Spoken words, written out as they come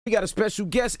We got a special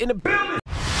guest in the building.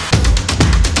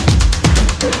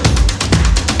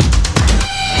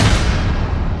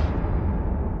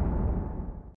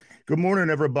 Good morning,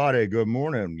 everybody. Good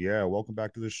morning. Yeah, welcome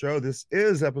back to the show. This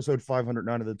is episode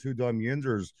 509 of the two Dum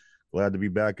Yinzers. Glad to be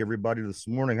back, everybody, this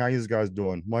morning. How you guys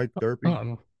doing? Mike,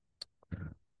 Derpy?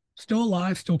 Still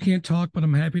alive, still can't talk, but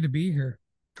I'm happy to be here.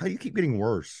 How you keep getting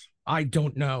worse? I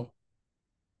don't know.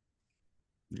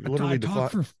 You literally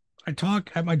I talk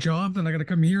at my job, then I got to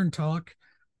come here and talk.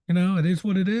 You know, it is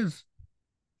what it is.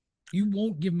 You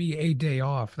won't give me a day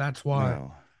off. That's why.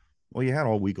 No. Well, you had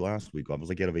all week last week. I was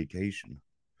like, you had a vacation.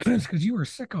 It's because you were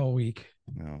sick all week.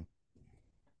 No.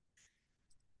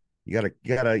 You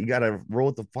gotta roll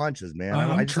with the punches, man.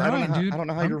 I'm trying, dude. I don't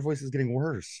know how your voice is getting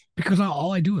worse. Because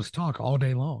all I do is talk all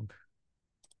day long.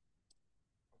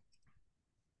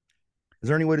 Is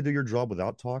there any way to do your job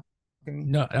without talking?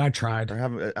 No, I tried. Or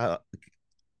have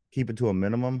keep it to a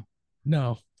minimum?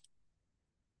 No.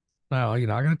 No, I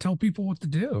gotta tell people what to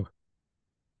do.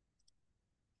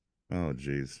 Oh,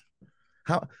 geez.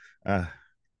 How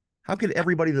could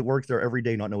everybody that works there every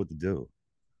day not know what to do?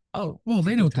 Oh, well,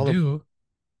 they know what to do.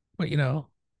 But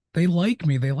they like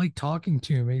me. They like talking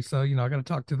to me. So, I gotta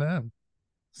talk to them.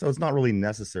 So it's not really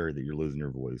necessary that you're losing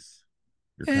your voice.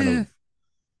 You're kind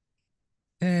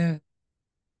of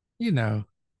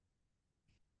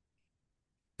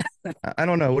I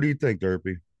don't know. What do you think,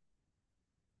 Derpy?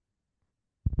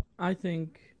 I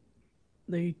think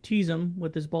they tease him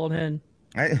with his bald head.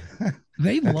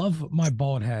 They love my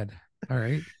bald head. All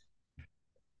right.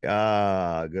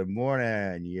 Good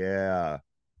morning. Yeah.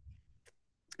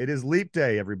 It is leap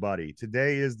day, everybody.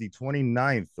 Today is the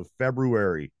 29th of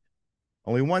February.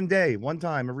 Only one day, one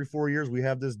time every 4 years we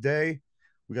have this day.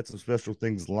 We got some special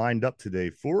things lined up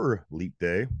today for leap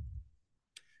day.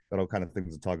 Got all kind of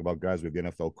things to talk about, guys. We have the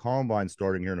NFL Combine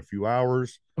starting here in a few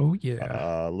hours. Oh,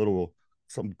 yeah.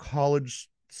 Some college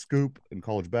scoop in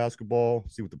college basketball.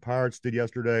 See what the Pirates did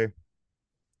yesterday.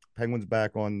 Penguins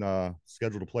back on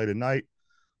schedule to play tonight.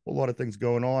 A lot of things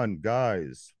going on,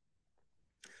 guys.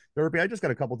 Derpy, I just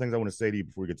got a couple things I want to say to you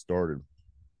before we get started.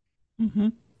 Mm-hmm.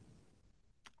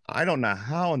 I don't know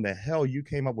how in the hell you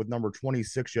came up with number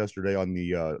 26 yesterday on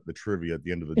the trivia at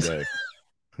the end of the day.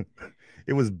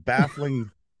 It was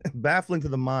baffling to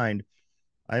the mind.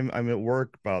 I'm at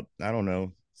work about, I don't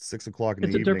know, 6 o'clock in the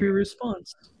evening. It's a derpy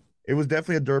response. It was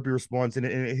definitely a derpy response, and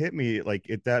it hit me like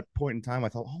at that point in time. I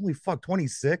thought, holy fuck,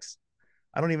 26.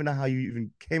 I don't even know how you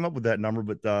even came up with that number,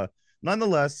 but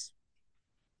nonetheless,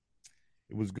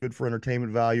 it was good for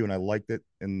entertainment value, and I liked it.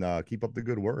 And keep up the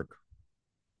good work.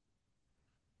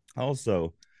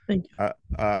 Also, thank you.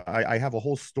 I have a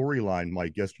whole storyline,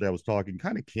 Mike. Yesterday, I was talking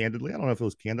kind of candidly. I don't know if it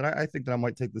was candid. I think that I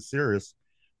might take this serious,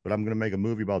 but I'm going to make a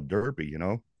movie about Derpy,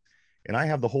 and I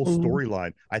have the whole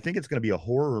storyline. I think it's going to be a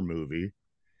horror movie.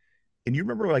 And you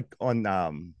remember, like on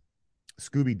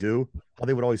Scooby-Doo, how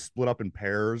they would always split up in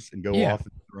pairs and go off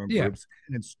in their own groups,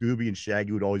 and then Scooby and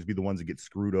Shaggy would always be the ones that get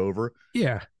screwed over.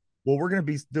 Yeah. Well, we're going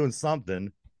to be doing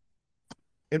something,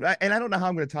 and I don't know how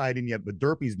I'm going to tie it in yet, but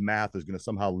Derpy's math is going to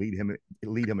somehow lead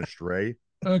him astray.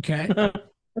 Okay.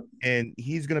 And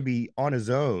he's going to be on his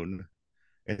own,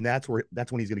 and that's when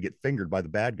he's going to get fingered by the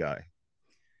bad guy.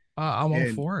 I'm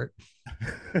all for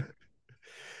it.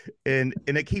 and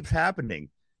it keeps happening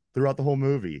throughout the whole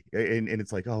movie, and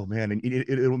it's like, oh man, and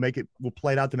we'll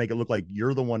play it out to make it look like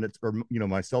you're the one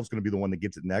myself's going to be the one that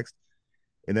gets it next,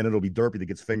 and then it'll be Derpy that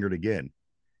gets fingered again,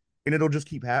 and it'll just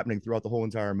keep happening throughout the whole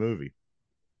entire movie.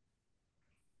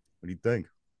 What do you think?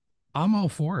 I'm all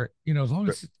for it. As long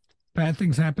as bad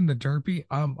things happen to Derpy,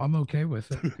 I'm okay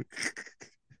with it.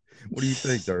 What do you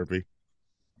think, Derpy?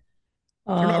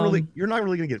 You're not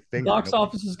really gonna get fingered. Box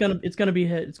office is gonna be a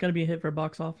hit. It's gonna be a hit for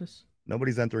box office.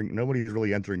 Nobody's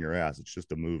really entering your ass. It's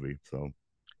just a movie. So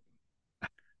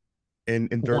and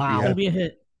Derpy it'll be a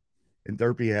hit. And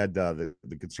Derpy had the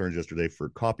concerns yesterday for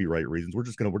copyright reasons. We're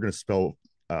gonna spell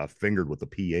fingered with a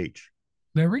PH.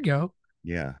 There we go.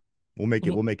 Yeah. We'll make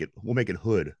it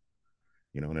hood.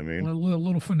 You know what I mean? A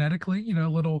little phonetically, a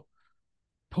little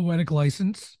poetic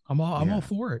license. I'm all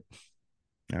for it.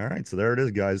 All right, so there it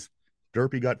is, guys.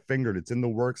 Derpy got fingered. It's in the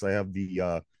works. I have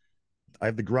the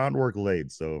groundwork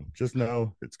laid, so just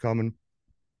know it's coming.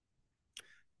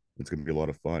 It's gonna be a lot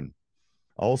of fun.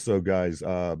 Also, guys,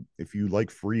 if you like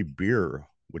free beer,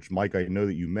 which Mike, I know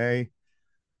that you may,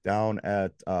 down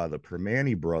at the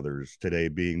Permane Brothers today,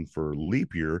 being for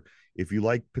leap year. If you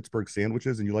like Pittsburgh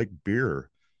sandwiches and you like beer,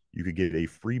 you could get a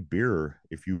free beer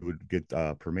if you would get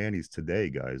Permane's today,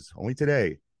 guys. Only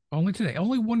today.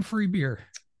 Only one free beer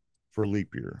for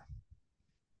leap year.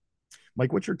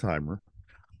 Mike, what's your timer?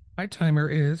 My timer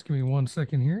is, give me 1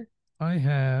 second here. I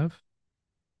have,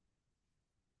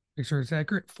 make sure it's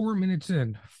accurate, 4 minutes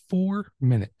in. 4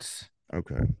 minutes.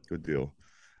 Okay, good deal.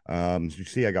 As you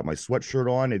see, I got my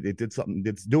sweatshirt on. It did something.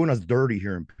 It's doing us dirty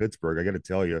here in Pittsburgh. I got to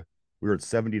tell you, we were at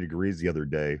 70 degrees the other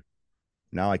day.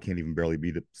 Now I can't even barely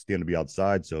stand to be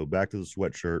outside. So back to the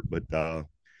sweatshirt. But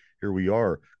here we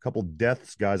are. A couple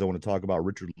deaths, guys. I want to talk about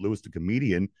Richard Lewis, the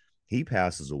comedian. He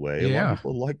passes away. A lot of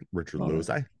people like Richard Lewis.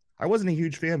 I wasn't a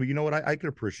huge fan, but you know what? I could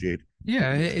appreciate.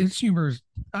 Yeah, his humor.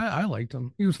 I liked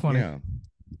him. He was funny. Yeah.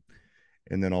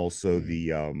 And then also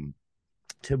the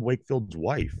Tim Wakefield's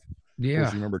wife. Yeah. Of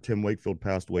course, you remember Tim Wakefield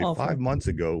passed away 5 months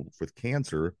ago with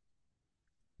cancer,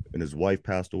 and his wife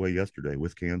passed away yesterday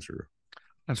with cancer.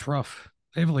 That's rough.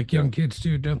 They have like young kids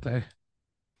too, don't they? I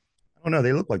don't know.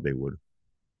 They look like they would.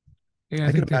 Yeah,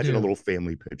 I can imagine a little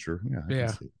family picture. Yeah. I Yeah.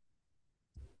 can see.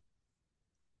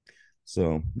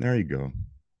 So there you go.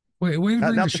 Wait to bring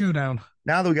the show down.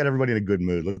 Now that we got everybody in a good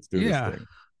mood, let's do this thing.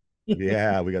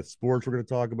 Yeah, we got sports we're going to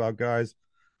talk about, guys.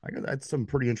 I got some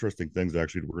pretty interesting things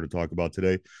actually we're going to talk about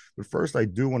today. But first, I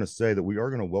do want to say that we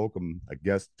are going to welcome a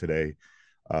guest today.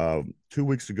 2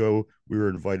 weeks ago, we were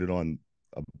invited on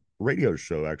a radio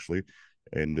show actually,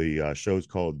 and the show is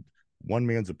called One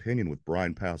Man's Opinion with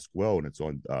BRYAN, and it's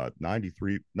on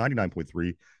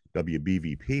 99.3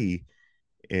 WBVP.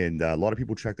 And a lot of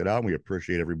people checked it out, and we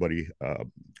appreciate everybody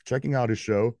checking out his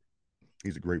show.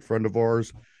 He's a great friend of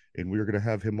ours, and we're going to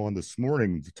have him on this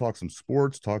morning to talk some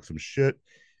sports, talk some shit,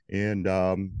 and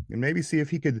maybe see if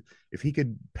he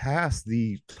could pass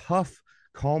the tough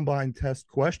combine test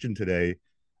question today.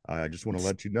 I just want to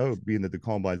let you know, being that the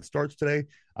combine starts today,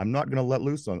 I'm not going to let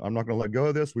loose on. I'm not going to let go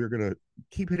of this. We're going to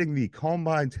keep hitting the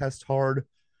combine test hard,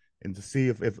 and to see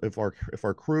if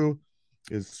our crew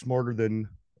is smarter than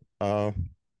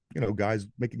guys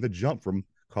making the jump from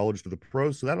college to the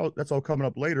pros. So that's all coming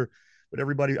up later. But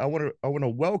everybody, I want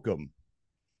to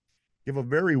give a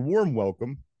very warm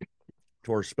welcome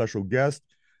to our special guest.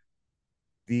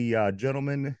 The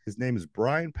gentleman, his name is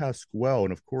BRYAN PASQUALE,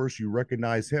 and of course you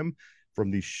recognize him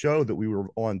from the show that we were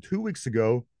on 2 weeks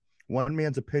ago, One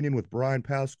Man's Opinion with BRYAN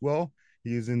PASQUALE.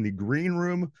 He is in the green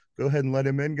room. Go ahead and let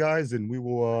him in, guys, and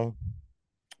we'll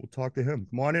talk to him.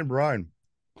 Come on in, BRYAN.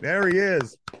 There he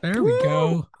is. There we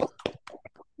go.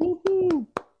 Woo-hoo.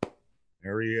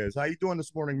 There he is. How you doing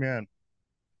this morning, man?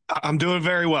 I'm doing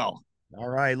very well. All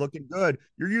right, looking good.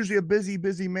 You're usually a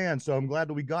busy man, so I'm glad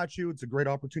that we got you. It's a great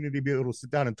opportunity to be able to sit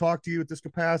down and talk to you at this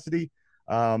capacity.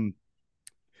 Very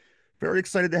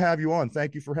excited to have you on.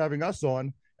 Thank you for having us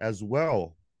on as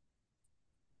well.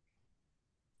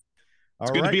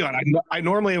 It's good to be on. I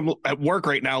normally am at work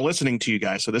right now listening to you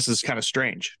guys, so this is kind of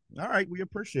strange. All right, we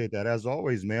appreciate that as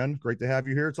always, man. Great to have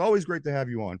you here. It's always great to have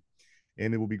you on,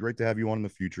 and it will be great to have you on in the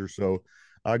future. So,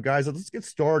 guys, let's get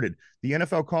started. The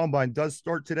NFL Combine does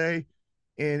start today,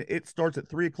 and it starts at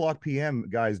 3:00 p.m.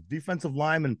 Guys, defensive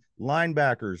linemen,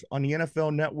 linebackers on the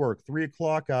NFL Network.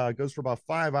 3:00 goes for about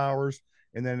 5 hours,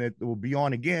 and then it will be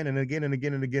on again and again and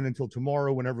again and again until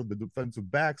tomorrow, whenever the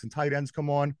defensive backs and tight ends come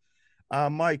on.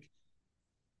 Mike,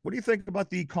 what do you think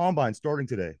about the Combine starting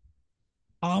today?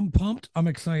 I'm pumped. I'm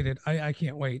excited. I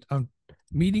can't wait.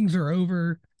 Meetings are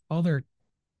over. All their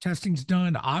testing's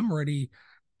done. I'm ready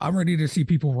to see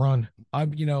people run.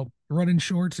 I'm running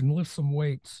shorts and lift some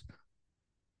weights.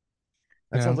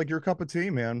 That sounds like your cup of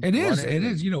tea, man. It is. It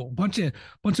is. Bunch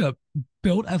of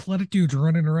built athletic dudes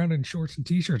running around in shorts and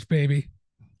t-shirts, baby.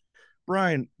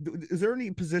 BRYAN, is there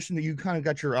any position that you kind of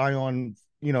got your eye on?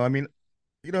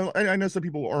 I know some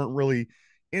people aren't really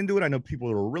into it. I know people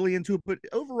that are really into it, but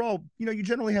overall, you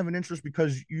generally have an interest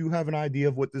because you have an idea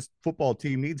of what this football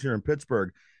team needs here in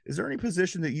Pittsburgh. Is there any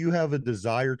position that you have a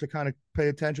desire to kind of pay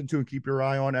attention to and keep your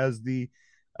eye on as the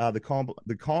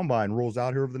combine rolls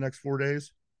out here over the next 4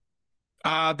 days?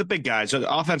 The big guys,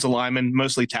 offensive linemen,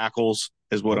 mostly tackles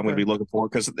is what I'm going to be looking for,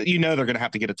 because they're going to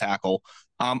have to get a tackle.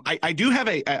 I do have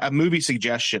a movie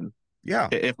suggestion. Yeah,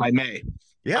 if I may.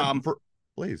 Yeah,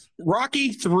 please.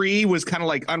 Rocky 3 was kind of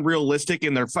like unrealistic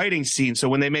in their fighting scene. So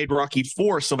when they made Rocky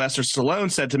 4, Sylvester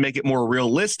Stallone said to make it more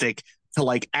realistic to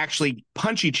like actually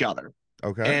punch each other.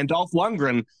 Okay. And Dolph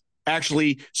Lundgren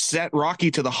actually sent Rocky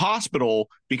to the hospital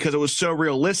because it was so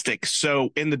realistic. So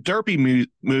in the Derpy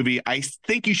movie, I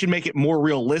think you should make it more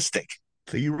realistic.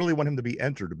 So you really want him to be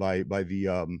entered by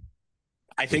the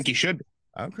I think he should.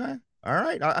 Okay. All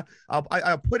right.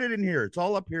 I'll put it in here. It's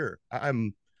all up here.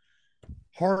 I'm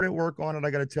hard at work on it, I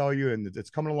got to tell you, and it's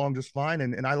coming along just fine.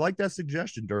 And I like that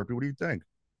suggestion, Derpy. What do you think?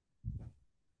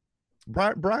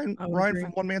 Brian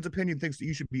from One Man's Opinion thinks that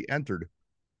you should be entered.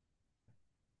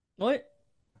 What?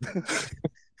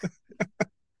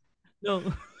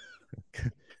 No.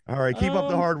 All right, keep up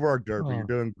the hard work, Derpy. You're Oh.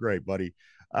 doing great, buddy.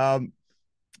 Um,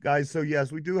 guys, so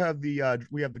yes, we do have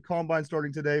the combine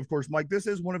starting today. Of course, Mike, this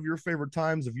is one of your favorite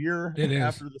times of year. It is.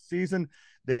 After the season.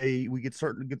 We get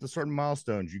to certain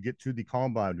milestones. You get to the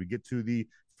combine, we get to the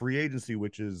free agency,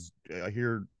 which is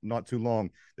here not too long.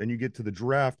 Then you get to the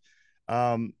draft.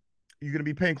 You gonna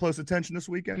be paying close attention this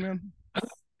weekend, man?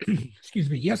 Excuse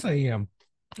me. Yes, I am.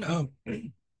 Um,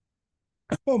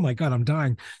 oh my God, I'm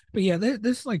dying. But yeah,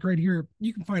 this like right here,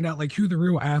 you can find out like who the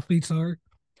real athletes are,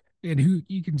 and who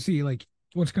you can see like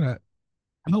what's gonna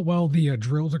how well the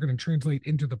drills are gonna translate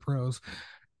into the pros.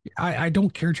 I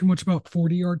don't care too much about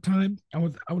 40-yard time. I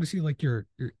want to see like your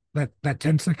that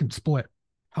 10-second split,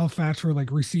 how fast for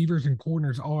like receivers and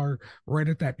corners are right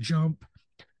at that jump.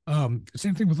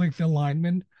 Same thing with like the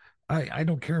linemen. I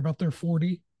don't care about their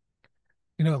 40.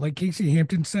 You know, like Casey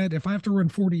Hampton said, if I have to run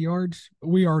 40 yards,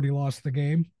 we already lost the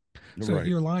game. So Right.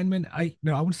 your linemen, I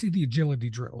want to see the agility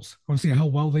drills. I want to see how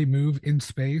well they move in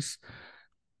space.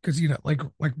 Because you know, like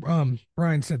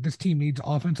Brian said, this team needs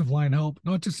offensive line help,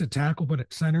 not just at tackle, but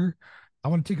at center. I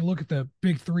want to take a look at the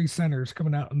big three centers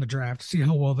coming out in the draft, see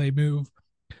how well they move,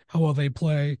 how well they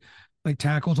play. Like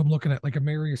tackles, I'm looking at like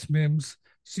Amarius Mims.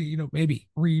 See, you know, maybe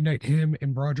reunite him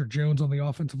and Broderick Jones on the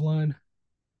offensive line.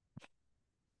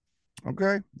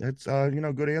 Okay, that's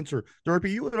good answer.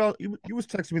 Derpy, you was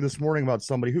texting me this morning about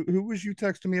somebody. Who was you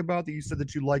texting me about that you said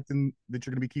that you liked and that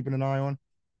you're going to be keeping an eye on?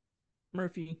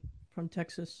 Murphy from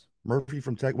Texas. Murphy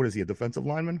from Tech. What is he? A defensive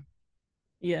lineman?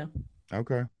 Yeah.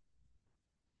 Okay.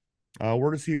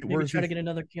 Where does he? Maybe Where is try he? to get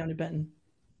another Keanu Benton.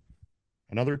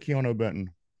 Another Keanu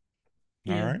Benton.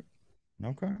 All Yeah. right.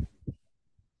 Okay.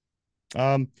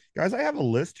 Guys, I have a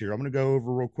list here. I'm going to go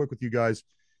over real quick with you guys.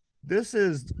 This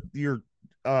is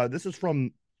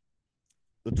from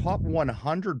the top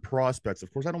 100 prospects.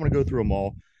 Of course, I don't want to go through them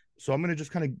all. So I'm going to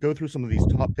just kind of go through some of these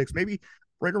top picks, maybe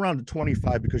right around to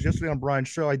 25, because yesterday on Brian's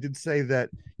show, I did say that,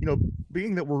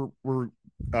 being that we're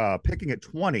picking at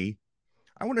 20,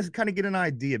 I want to kind of get an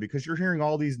idea, because you're hearing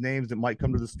all these names that might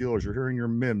come to the Steelers. You're hearing your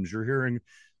Mims, you're hearing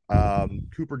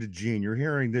Cooper DeJean, you're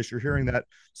hearing this, you're hearing that.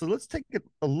 So let's take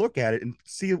a look at it and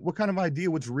see what kind of idea,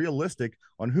 what's realistic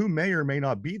on who may or may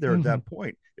not be there at that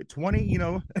point. At 20,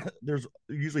 there's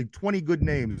usually 20 good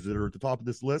names that are at the top of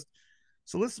this list.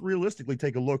 So let's realistically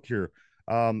take a look here.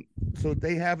 So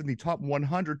they have in the top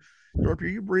 100. Dorp, are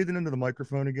you breathing into the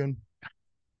microphone again?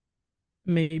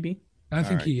 Maybe. I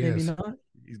think he Maybe is. not.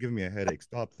 He's giving me a headache.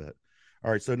 Stop that.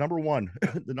 All right. So number one,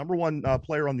 the number one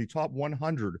player on the top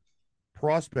 100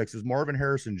 prospects is Marvin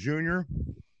Harrison Jr.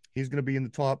 He's going to be in the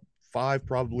top 5,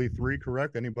 probably 3.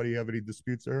 Correct? Anybody have any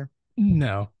disputes there?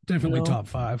 No, definitely No. top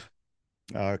 5.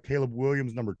 Caleb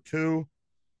Williams, number 2.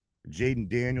 Jaden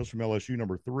Daniels from LSU,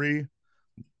 number 3.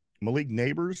 Malik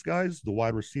Neighbors, guys, the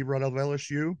wide receiver out of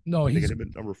LSU. No, They he's get him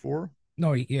at number 4.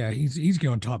 no, he's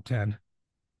going top 10.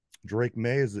 Drake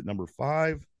May is at number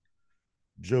 5.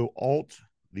 Joe Alt,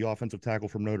 the offensive tackle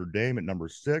from Notre Dame, at number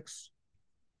 6.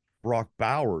 Brock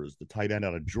Bowers, the tight end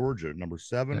out of Georgia, at number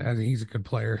 7. I think he's a good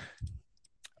player.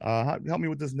 Help me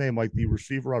with this name, like the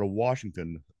receiver out of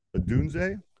Washington,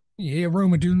 Adunze, Yeah,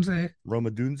 Roma Dunze. Roma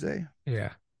Dunze.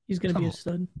 Yeah, He's going to be a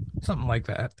stud. something like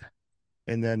that.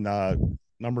 And then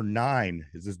number 9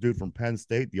 is this dude from Penn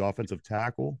State, the offensive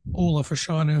tackle, Ola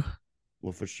Fashanu.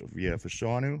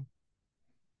 Fashanu.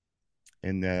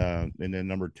 And then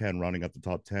number 10, rounding up the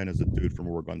top 10, is a dude from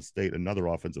Oregon State, another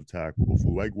offensive tackle,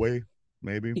 Fuegwe,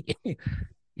 maybe.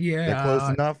 Yeah, That close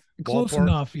enough? close Ballpark?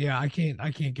 enough. Yeah, I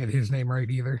can't get his name right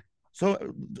either.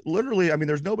 So literally, I mean,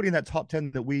 there's nobody in that top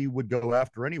 10 that we would go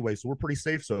after anyway. So we're pretty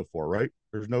safe so far, right?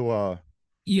 There's no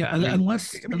Yeah,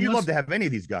 unless you'd love to have any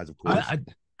of these guys, of course.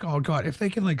 oh God, if they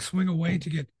can like swing away to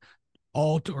get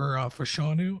Alt or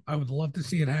Fashanu, I would love to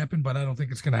see it happen, but I don't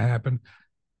think it's going to happen.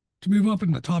 To move up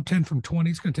in the top 10 from 20,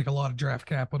 it's going to take a lot of draft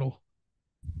capital.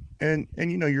 And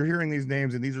you're hearing these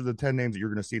names, and these are the 10 names that you're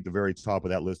going to see at the very top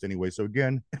of that list anyway. So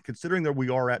again, considering that we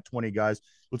are at 20 guys,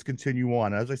 let's continue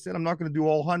on. As I said, I'm not going to do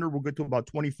all 100. We'll get to about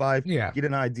 25. Yeah. Get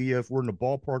an idea if we're in the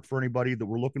ballpark for anybody that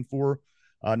we're looking for.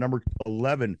 Number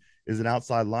 11 is an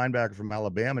outside linebacker from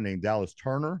Alabama named Dallas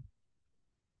Turner.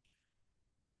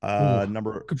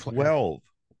 Number good player. 12.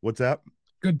 What's that?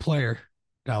 Good player.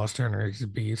 Dallas Turner, he's a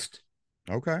beast.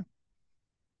 Okay.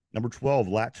 Number 12,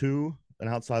 Latu, an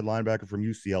outside linebacker from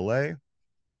UCLA.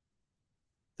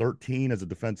 13 is a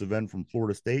defensive end from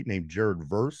Florida State named Jared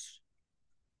Verse.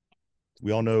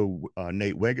 We all know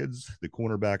Nate Wiggins, the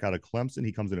cornerback out of Clemson.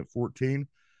 He comes in at 14.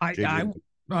 I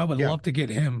would love to get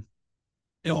him.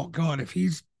 Oh God, if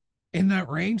he's in that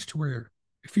range to where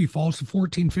if he falls to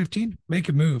 14, 15, make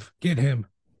a move, get him.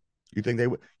 You think they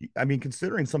would? I mean,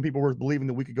 considering some people were believing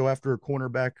that we could go after a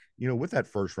cornerback, with that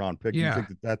first round pick, do you Yeah. think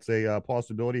that that's a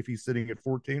possibility if he's sitting at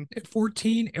 14? At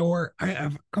 14, or I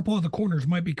have a couple of the corners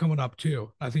might be coming up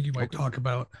too. I think you might talk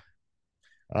about.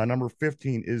 Number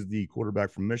 15 is the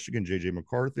quarterback from Michigan, JJ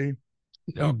McCarthy.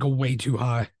 Oh, go way too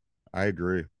high. I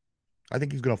agree. I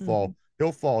think he's going to fall.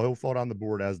 He'll fall. He'll fall down the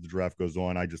board as the draft goes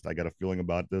on. I got a feeling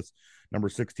about this. Number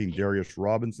 16, Darius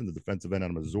Robinson, the defensive end out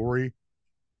of Missouri.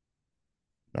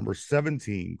 Number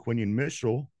 17, Quinion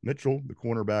Mitchell, the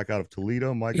cornerback out of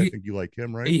Toledo. Mike, I think you like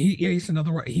him, right? He's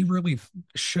another one. He really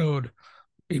showed.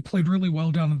 He played really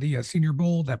well down in the Senior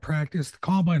Bowl. That practice, the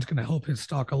combine's going to help his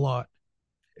stock a lot.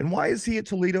 And why is he at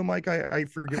Toledo, Mike? I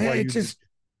forget why.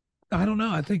 I don't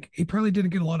know. I think he probably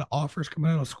didn't get a lot of offers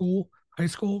coming out of high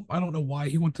school. I don't know why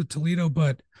he went to Toledo,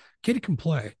 but kid can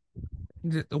play.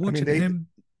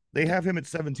 They have him at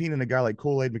 17, and a guy like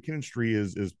Kool-Aid McKinstry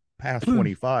is past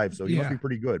 25, so he must be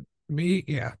pretty good.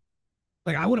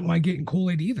 Like I wouldn't mind getting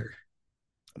Kool-Aid either.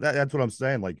 That's what I'm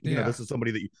saying. Like, this is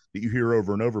somebody that you hear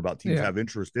over and over about teams have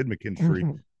interest in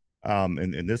McKinstry.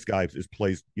 And this guy is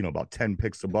placed, about 10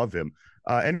 picks above him.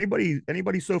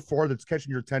 Anybody so far that's catching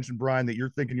your attention, Brian, that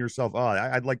you're thinking to yourself,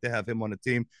 I'd like to have him on a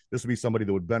team. This would be somebody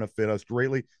that would benefit us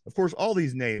greatly. Of course, all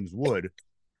these names would,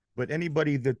 but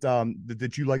anybody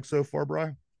that you like so far,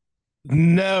 Brian?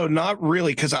 No, not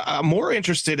really, because I'm more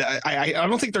interested. I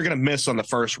don't think they're going to miss on the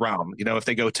first round. If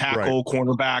they go tackle,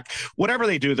 cornerback, whatever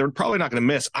they do, they're probably not going to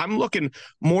miss. I'm looking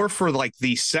more for like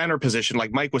the center position,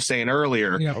 like Mike was saying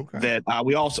earlier, that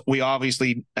we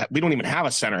obviously we don't even have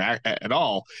a center at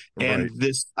all. And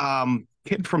this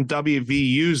kid from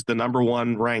WVU's the number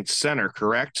 1 ranked center,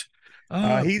 correct?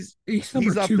 He's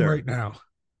number 2 there right now.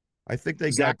 I think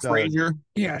they Zach got Frazier.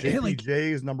 JPJ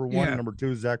is number 1, and number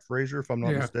 2 is Zach Frazier, if I'm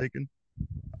not mistaken.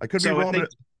 I could be wrong.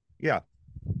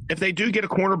 If they do get a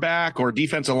cornerback or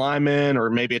defensive lineman or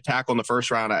maybe a tackle in the first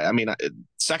round, I mean,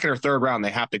 second or third round,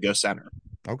 they have to go center.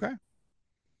 Okay.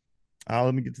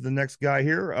 Let me get to the next guy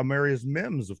here. Amarius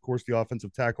Mims, of course, the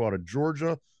offensive tackle out of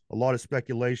Georgia. A lot of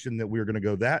speculation that we are going to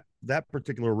go that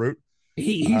particular route.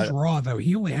 He's raw, though.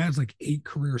 He only has like 8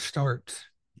 career starts.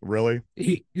 Really?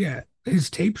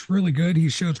 His tape's really good. He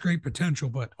shows great potential,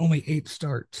 but only 8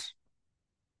 starts.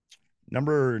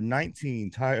 Number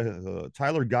 19, Tyler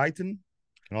Guyton,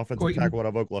 an offensive tackle out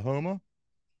of Oklahoma.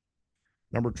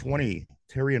 Number 20,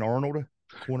 Terrion Arnold,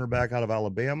 cornerback out of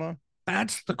Alabama.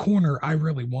 That's the corner I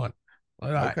really want.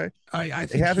 Okay. I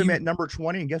think they have him at number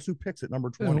 20, and guess who picks at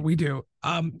number 20? We do.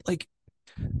 Like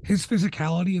his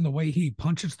physicality and the way he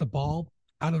punches the ball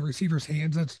out of the receiver's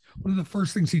hands. That's one of the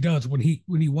first things he does when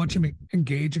you watch him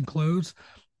engage and close.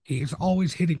 He's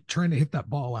always trying to hit that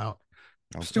ball out.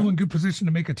 Okay. Still in good position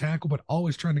to make a tackle, but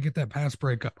always trying to get that pass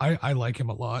break. I like him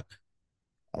a lot.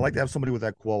 I like to have somebody with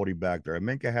that quality back there.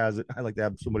 Minka has it. I like to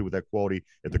have somebody with that quality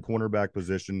at the cornerback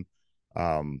position.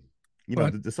 Somebody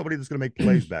that's going to make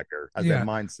plays back there, has that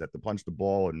mindset to punch the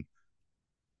ball. And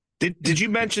did you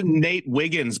mention Nate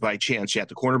Wiggins by chance yet?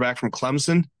 The cornerback from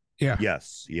Clemson. Yeah.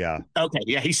 Yes. Yeah. Okay.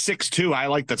 Yeah. He's 6'2". I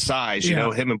like the size.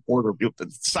 Him and Porter. The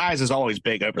size is always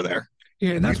big over there.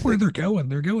 Yeah, and that's where they're going.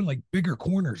 They're going like bigger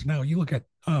corners now. You look at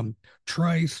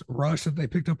Trice, Rush that they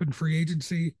picked up in free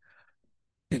agency,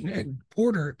 and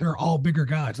Porter. They're all bigger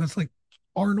guys. That's like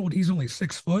Arnold. He's only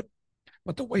 6 foot,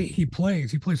 but the way he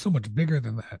plays so much bigger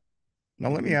than that. Now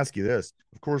let me ask you this.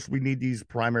 Of course, we need these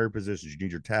primary positions. You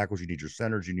need your tackles. You need your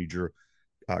centers. You need your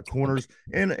corners,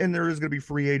 and there is going to be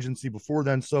free agency before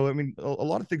then. So, I mean, a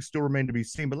lot of things still remain to be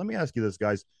seen. But let me ask you this,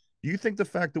 guys. Do you think the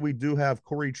fact that we do have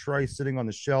Corey Trice sitting on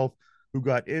the shelf, who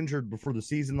got injured before the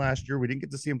season last year, we didn't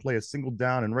get to see him play a single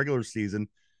down in regular season.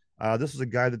 This was a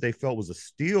guy that they felt was a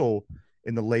steal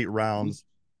in the late rounds.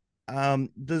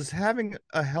 Does having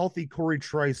a healthy Corey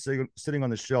Trice sitting on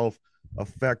the shelf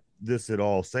affect this at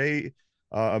all? Say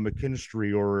a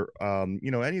McKinstry or,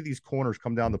 any of these corners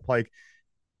come down the pike.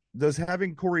 Does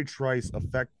having Corey Trice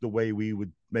affect the way we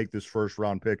would make this first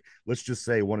round pick? Let's just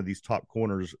say one of these top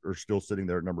corners are still sitting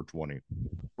there at number 20.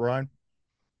 Brian?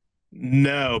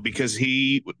 No, because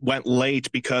he went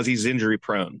late because he's injury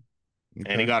prone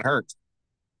and he got hurt.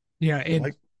 Yeah.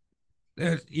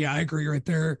 I agree right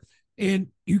there. And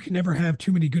you can never have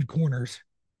too many good corners.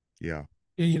 Yeah.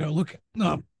 Look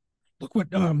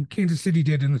what Kansas City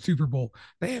did in the Super Bowl.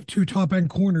 They have 2 top end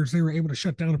corners. They were able to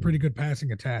shut down a pretty good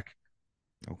passing attack.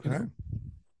 Okay.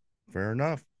 Fair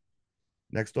enough.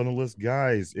 Next on the list,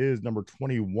 guys, is number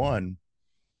 21,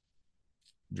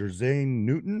 Jerzane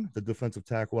Newton, the defensive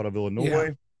tackle out of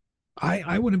Illinois. Yeah.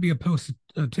 I wouldn't be opposed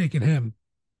to taking him.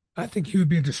 I think he would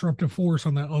be a disruptive force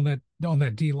on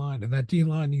that D line, and that D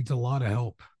line needs a lot of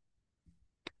help.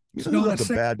 Not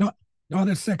Not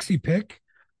a sexy pick,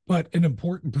 but an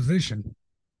important position.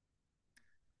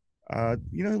 Who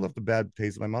left a bad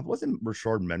taste in my mouth? Wasn't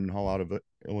Rashard Mendenhall out of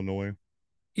Illinois?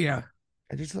 Yeah.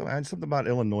 I had something about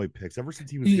Illinois picks ever since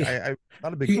he was. Yeah. I'm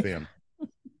not a big fan.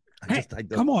 I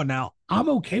come on now. I'm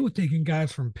okay with taking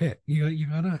guys from Pitt. You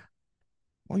gotta.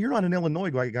 Well, you're not an Illinois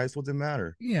guy, so what's it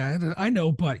matter? Yeah, I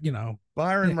know, but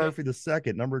Byron Murphy the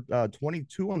second, number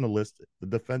 22 on the list, the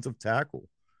defensive tackle.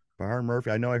 Byron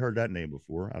Murphy. I know I heard that name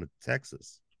before, out of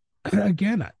Texas.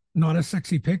 Again, not a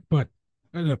sexy pick, but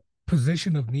in a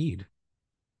position of need.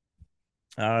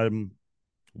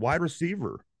 Wide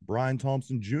receiver Brian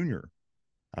Thompson Jr.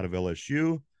 out of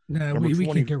LSU. No, we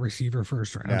can't get receiver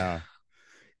first round.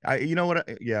 Yeah, you know what?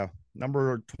 Yeah,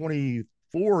 number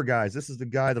 24, guys. This is the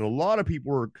guy that a lot of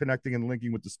people were connecting and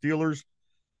linking with the Steelers.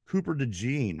 Cooper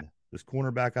DeJean, this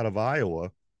cornerback out of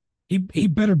Iowa. He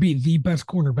better be the best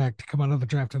cornerback to come out of the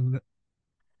draft in the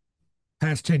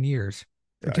past 10 years.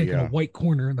 For taking a white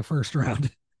corner in the first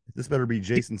round. This better be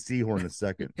Jason Sehorn the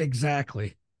second.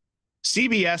 Exactly.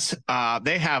 CBS,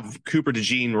 they have Cooper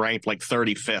DeJean ranked like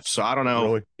 35th. So I don't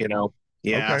know, really?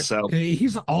 Yeah. Okay. So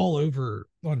he's all over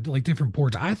on like different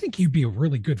boards. I think he'd be a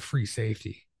really good free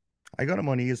safety. I got him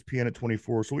on ESPN at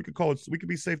 24. So we could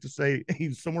be safe to say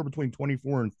he's somewhere between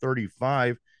 24 and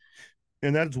 35.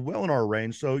 And that's well in our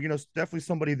range. So, it's definitely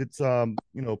somebody that's,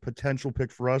 potential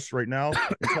pick for us right now.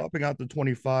 And topping out the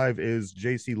 25 is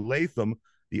J.C. Latham,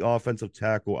 the offensive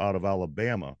tackle out of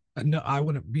Alabama. No, I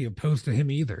wouldn't be opposed to him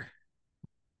either.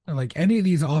 Like any of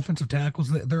these offensive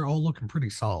tackles, they're all looking pretty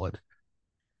solid.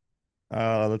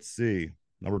 Let's see.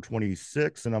 Number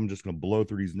 26, and I'm just going to blow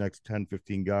through these next 10,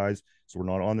 15 guys. So we're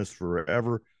not on this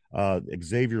forever.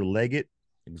 Xavier Leggett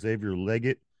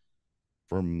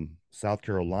from South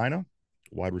Carolina.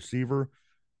 Wide receiver,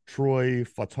 Troy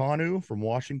Fatanu from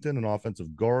Washington, an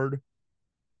offensive guard.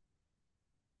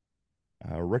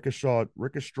 Rickestraw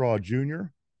Jr.,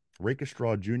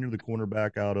 the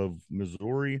cornerback out of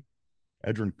Missouri.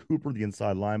 Edrin Cooper, the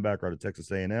inside linebacker out of Texas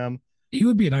A&M. He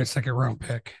would be a nice second round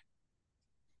pick.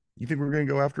 You think we're going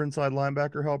to go after inside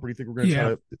linebacker help, or do you think we're going to try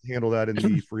to handle that in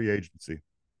the free agency?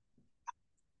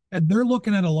 And they're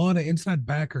looking at a lot of inside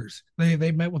backers.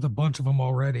 They met with a bunch of them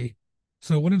already.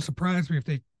 So it wouldn't surprise me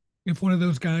if one of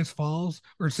those guys falls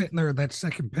or sitting there at that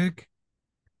second pick.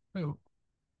 Oh,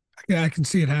 yeah, I can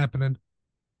see it happening.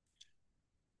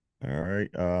 All right.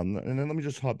 And then let me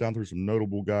just hop down through some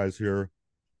notable guys here.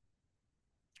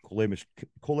 Kool-Aid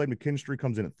McKinstry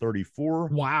comes in at 34.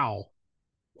 Wow.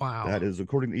 That is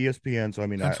according to ESPN. So,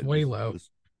 that's way low.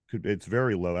 It's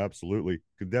very low. Absolutely.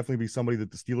 Could definitely be somebody that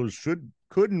the Steelers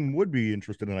could and would be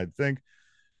interested in, I think.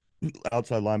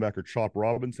 Outside linebacker Chop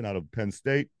Robinson out of Penn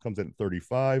State comes in at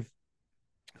 35.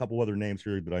 A couple other names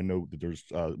here that I know that there's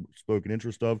spoken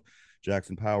interest of.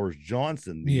 Jackson Powers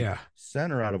Johnson, the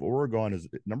center out of Oregon, is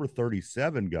number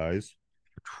 37, guys.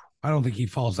 I don't think he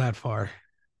falls that far.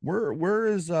 Where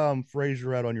is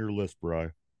Frazier at on your list, Bri?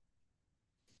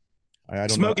 I don't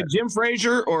smoking know. Jim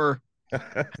Frazier or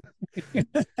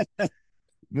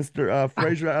Mr.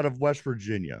 Frazier out of West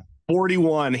Virginia.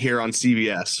 41 here on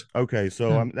CBS. Okay,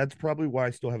 so that's probably why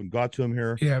I still haven't got to him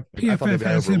here. Yeah, PFF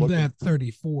has him at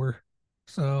 34.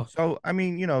 So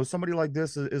somebody like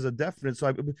this is a definite.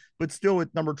 So, but still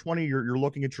at number 20, you're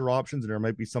looking at your options, and there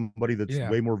might be somebody that's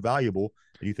way more valuable,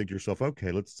 and you think to yourself,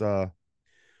 okay, let's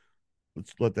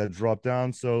let that drop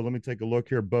down. So let me take a look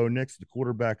here. Bo Nix, the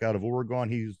quarterback out of Oregon,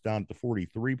 he's down at the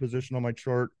 43 position on my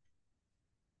chart.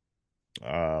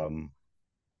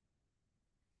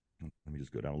 Let me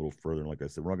just go down a little further. And like I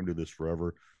said, we're not going to do this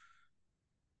forever.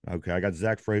 Okay, I got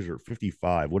Zach Frazier at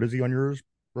 55. What is he on yours,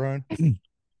 Brian?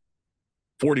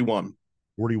 41.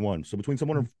 41. So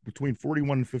between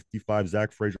 41 and 55,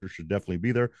 Zach Frazier should definitely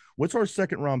be there. What's our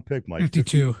second round pick, Mike?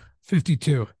 52.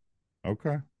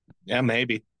 Okay. Yeah,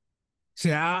 maybe.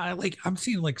 See, I'm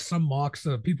seeing like some mocks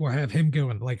of people have him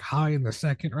going like high in the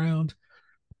second round.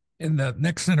 And the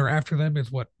next center after them is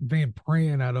Van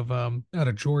Pran out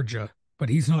of Georgia. But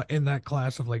he's not in that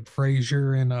class of like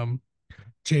Frazier and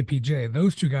JPJ.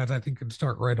 Those two guys I think can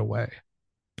start right away.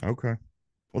 Okay.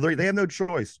 Well, they have no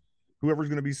choice. Whoever's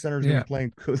going to be center is going to be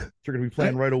playing. They're going to be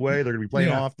playing right away. They're going to be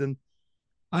playing often.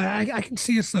 I can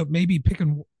see us maybe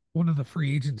picking one of the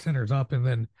free agent centers up and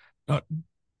then not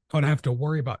have to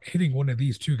worry about hitting one of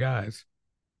these two guys.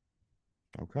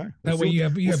 Okay. That way you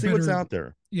have see better, what's out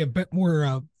there. You have bit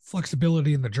more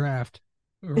flexibility in the draft.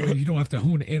 Or you don't have to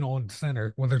hone in on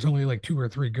center when there's only like 2 or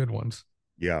 3 good ones.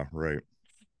 Yeah, right.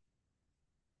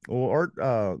 Well,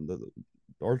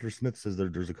 Arthur Smith says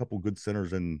there's a couple good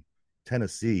centers in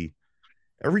Tennessee.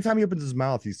 Every time he opens his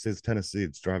mouth, he says Tennessee.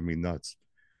 It's driving me nuts.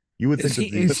 You would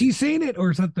think is he saying it,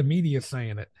 or is that the media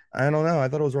saying it? I don't know. I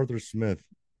thought it was Arthur Smith.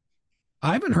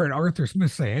 I haven't heard Arthur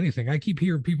Smith say anything. I keep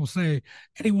hearing people say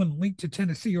anyone linked to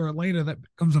Tennessee or Atlanta that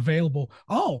becomes available,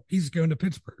 oh, he's going to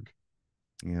Pittsburgh.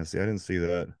 Yeah, see, I didn't see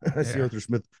that. I see Arthur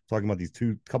Smith talking about these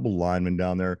couple linemen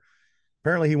down there.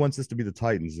 Apparently, he wants this to be the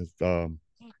Titans.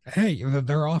 Hey,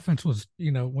 their offense was,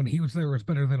 when he was there, was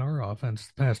better than our offense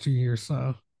the past 2 years.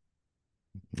 So,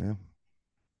 yeah,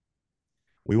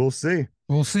 we will see.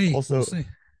 We'll see.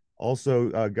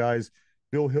 Also, guys,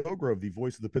 Bill Hillgrove, the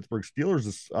voice of the Pittsburgh Steelers,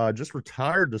 is just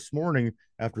retired this morning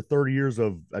after 30 years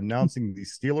of announcing the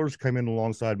Steelers. Came in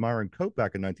alongside Myron Cope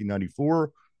back in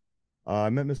 1994. I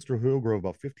met Mr. Hillgrove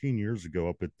about 15 years ago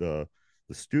up at the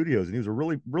studios, and he was a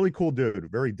really, really cool dude,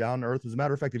 very down to earth. As a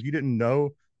matter of fact, if you didn't know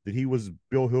that he was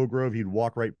Bill Hillgrove, he'd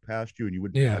walk right past you and you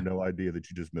would have no idea that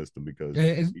you just missed him because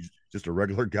he's just a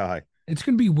regular guy. It's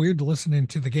going to be weird listening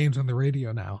to the games on the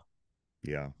radio now.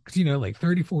 Yeah. Because, like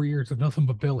 34 years of nothing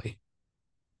but Billy.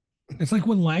 It's like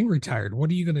when Lang retired.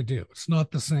 What are you going to do? It's not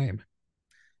the same.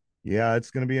 Yeah, it's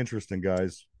going to be interesting,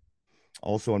 guys.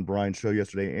 Also on Brian's show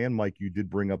yesterday, and Mike, you did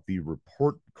bring up the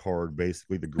report card,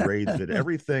 basically the grades that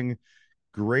everything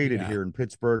graded here in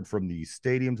Pittsburgh, from the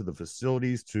stadium to the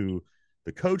facilities to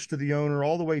the coach to the owner,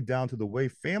 all the way down to the way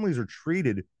families are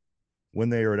treated when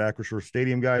they are at Acrisure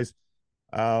Stadium, guys.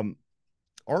 Art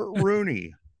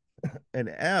Rooney, an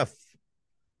F.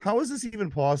 How is this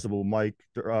even possible, Mike,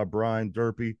 Brian,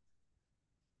 Derpy?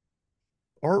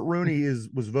 Art Rooney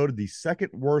was voted the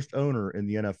second worst owner in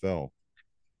the NFL.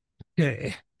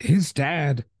 Yeah, his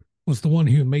dad was the one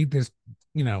who made this,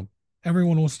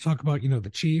 everyone wants to talk about,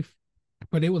 the chief,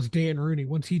 but it was Dan Rooney.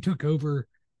 Once he took over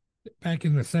back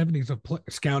in the 70s of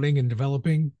scouting and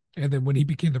developing, and then when he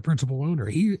became the principal owner,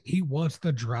 he was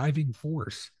the driving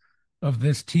force of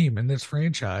this team and this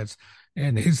franchise.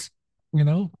 And his,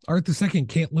 Art II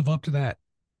can't live up to that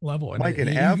level. And Mike,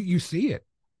 you see it.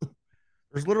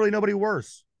 There's literally nobody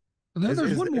worse.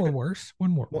 There's one more worse.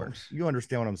 You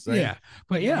understand what I'm saying? Yeah,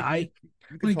 but yeah, you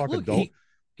can talk adult.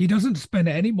 He doesn't spend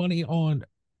any money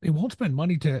he won't spend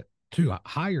money to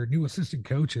hire new assistant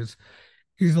coaches.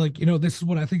 He's like, this is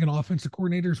what I think an offensive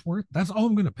coordinator is worth. That's all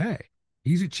I'm going to pay.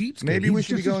 He's a cheapskate. Maybe we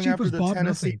should be going after the Bob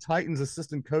Tennessee Titans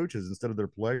assistant coaches instead of their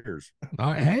players.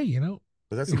 Hey,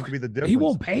 but that seems to be the difference. He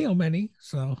won't pay them any.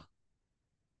 So,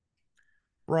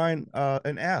 Brian,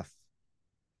 an F.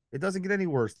 It doesn't get any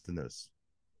worse than this.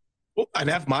 Well, an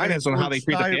F minus on how they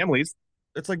treat the families.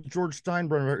 It's like George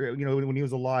Steinbrenner, when he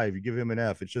was alive, you give him an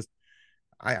F. It's just,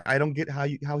 I don't get how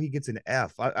he gets an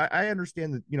F. I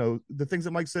understand that, the things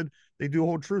that Mike said, they do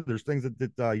hold true. There's things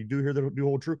that you do hear that do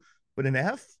hold true, but an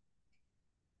F?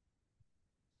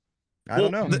 I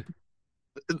don't know.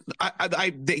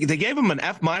 They gave him an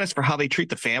F minus for how they treat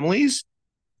the families.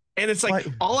 And it's like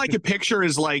all I could picture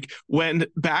is like when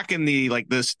back in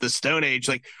the Stone Age,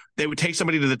 like they would take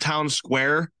somebody to the town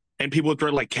square and people would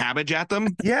throw like cabbage at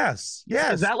them. Yes.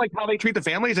 Is that like how they treat the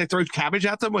families? They throw cabbage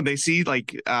at them when they see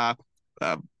like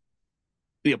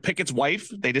Pickett's wife.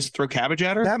 They just throw cabbage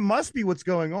at her. That must be what's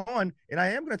going on. And I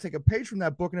am going to take a page from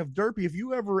that book. And if Derpy, if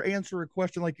you ever answer a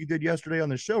question like you did yesterday on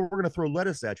the show, we're going to throw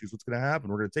lettuce at you. So what's going to happen?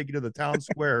 We're going to take you to the town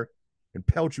square and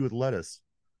pelt you with lettuce.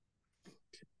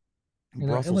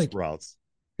 Brussels sprouts.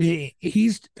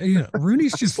 He's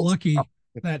Rooney's just lucky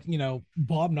that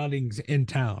Bob Nutting's in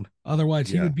town. Otherwise,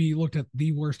 he would be looked at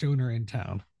the worst owner in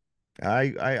town.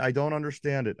 I don't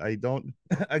understand it. I don't.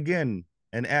 Again,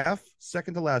 an F,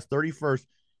 second to last, 31st,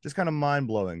 just kind of mind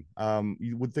blowing.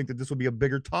 You would think that this would be a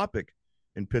bigger topic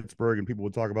in Pittsburgh, and people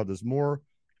would talk about this more.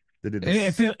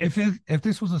 If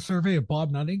this was a survey of Bob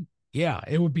Nutting, yeah,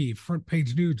 it would be front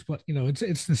page news. But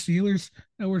it's the Steelers,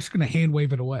 and we're just going to hand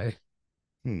wave it away.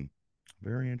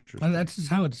 Very interesting. That's just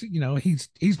how it's.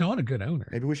 He's not a good owner.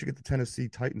 Maybe we should get the Tennessee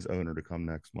Titans owner to come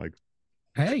next, Mike.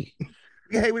 Hey,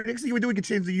 next thing we do, we could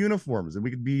change the uniforms, and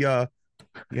we could be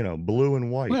blue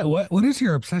and white. What is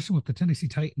your obsession with the Tennessee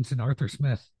Titans and Arthur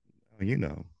Smith?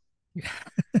 The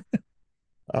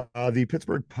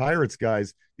Pittsburgh Pirates,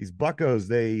 guys, these Buccos,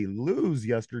 they lose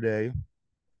yesterday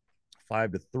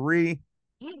 5-3.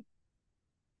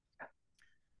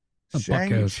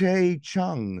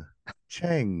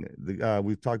 Chang,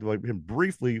 we've talked about him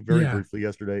briefly, very briefly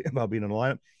yesterday about being in the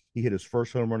lineup. He hit his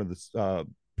first home run of the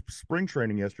spring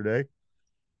training yesterday.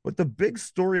 But the big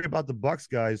story about the Bucks,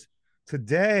 guys,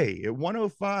 today at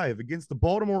 1:05 against the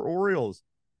Baltimore Orioles,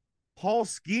 Paul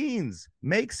Skeens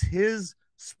makes his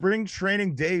spring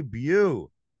training debut.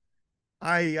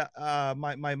 My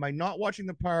not watching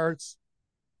the Pirates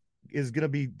is going to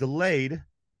be delayed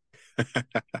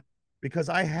because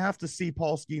I have to see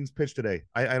Paul Skeens pitch today.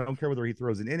 I don't care whether he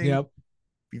throws an inning,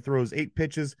 He throws 8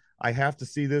 pitches. I have to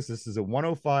see this. This is at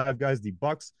 105, guys. The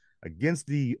Bucks against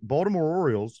the Baltimore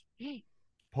Orioles.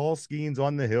 Paul Skeens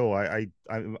on the hill. I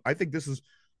think this is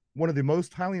one of the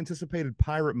most highly anticipated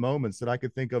Pirate moments that I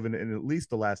could think of in at least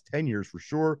the last 10 years for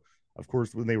sure. Of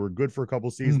course, when they were good for a couple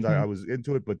seasons, I was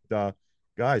into it. But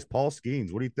guys, Paul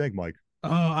Skeens, what do you think, Mike?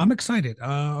 I'm excited.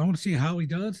 I want to see how he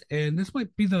does, and this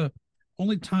might be the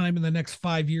only time in the next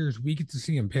 5 years we get to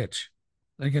see him pitch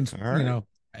against,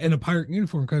 in a Pirate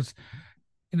uniform, because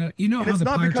and how it's the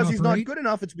not Pirates because he's not operate, good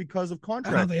enough. It's because of how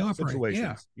contract they operate.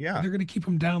 situations. Yeah. They're going to keep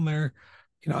him down there.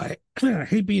 I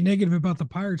hate being negative about the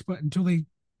Pirates, but until they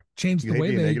change You the hate way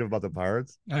being they negative about the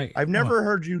Pirates. I've well, never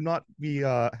heard you not be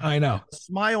I know.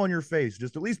 smile on your face,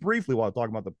 just at least briefly while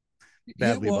talking about the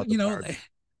badly about the Pirates.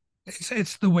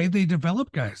 It's the way they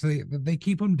develop guys. They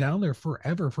keep them down there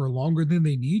forever, for longer than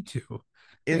they need to.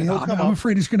 And he'll come I'm up.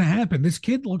 afraid it's going to happen. This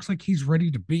kid looks like he's ready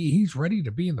to be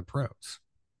in the pros.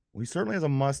 Well, he certainly has a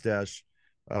mustache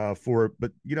for it,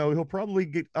 but he'll probably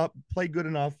get up, play good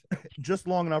enough, just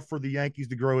long enough for the Yankees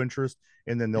to grow interest,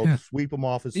 and then they'll sweep him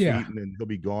off his feet, and then he'll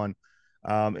be gone.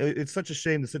 It's such a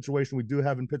shame the situation we do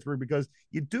have in Pittsburgh, because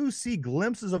you do see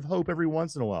glimpses of hope every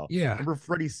once in a while. Yeah. Remember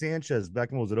Freddie Sanchez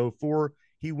back when it was at 04?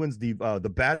 He wins the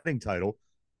batting title.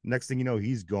 Next thing you know,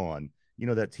 he's gone.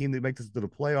 That team that makes it to the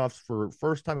playoffs for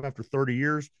first time after 30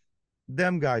 years,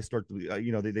 them guys start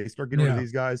to, they start getting rid of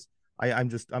these guys.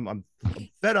 I'm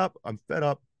fed up. I'm fed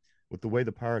up with the way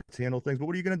the Pirates handle things. But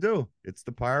what are you going to do? It's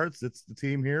the Pirates. It's the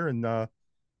team here. And the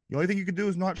only thing you can do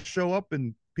is not show up,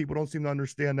 and people don't seem to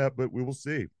understand that, but we will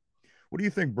see. What do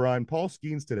you think, Brian? Paul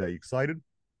Skeens today. You excited?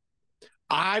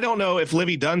 I don't know if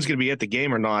Livy Dunn's going to be at the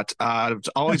game or not. It's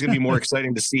always going to be more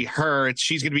exciting to see her.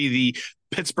 She's going to be the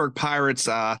Pittsburgh Pirates,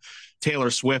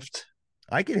 Taylor Swift.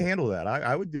 I can handle that.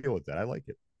 I would deal with that. I like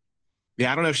it.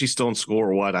 Yeah, I don't know if she's still in school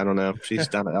or what. I don't know. She's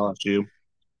down at LSU.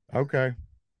 Okay.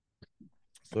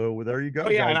 So there you go. Oh,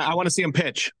 yeah, and I want to see him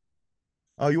pitch.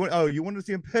 You want to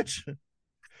see him pitch?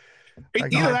 Either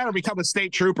that or become a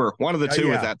state trooper. One of the two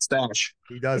with that stash.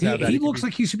 He does have that. He looks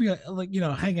like he should be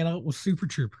hanging out with Super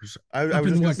Troopers. I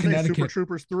was just going to say Super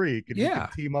Troopers 3. Could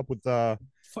team up with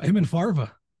him and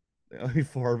Farva.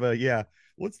 Farva, yeah.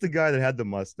 What's the guy that had the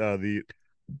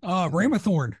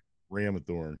Ramathorn.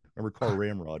 Ramathorn. Remember Car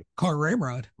Ramrod? Car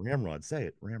Ramrod. Ramrod. Say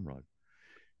it. Ramrod.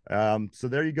 So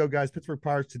there you go, guys. Pittsburgh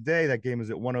Pirates today. That game is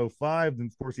at 105.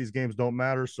 And of course, these games don't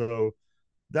matter, so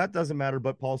that doesn't matter.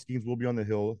 But Paul Skeens will be on the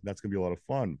hill. That's going to be a lot of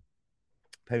fun.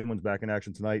 Penguins back in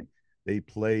action tonight. They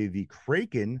play the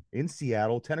Kraken in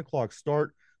Seattle. 10 o'clock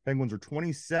start. Penguins are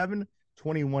 27,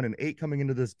 21, and 8 coming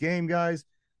into this game, guys.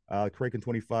 Kraken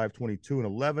 25, 22, and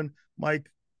 11.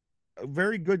 Mike, a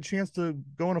very good chance to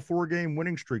go on a 4-game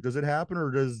winning streak. Does it happen, or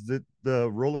does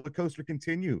the roller coaster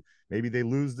continue? Maybe they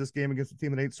lose this game against a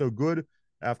team that ain't so good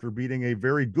after beating a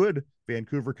very good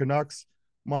Vancouver Canucks.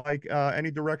 Mike,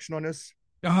 any direction on this?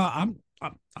 I'm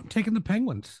taking the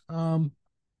Penguins.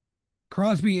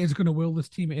 Crosby is going to will this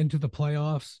team into the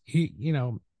playoffs. He,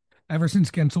 ever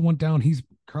since Gensel went down,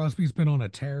 Crosby's been on a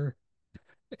tear.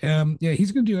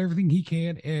 He's going to do everything he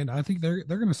can, and I think they're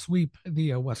going to sweep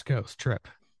the West Coast trip.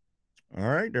 All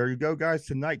right, there you go, guys.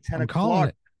 Tonight, 10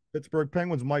 o'clock. Pittsburgh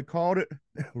Penguins. Mike called it.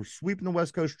 We're sweeping the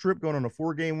West Coast trip, going on a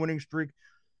 4-game winning streak,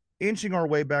 inching our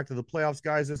way back to the playoffs,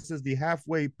 guys. This is the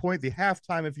halfway point, the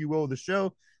halftime, if you will, of the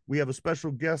show. We have a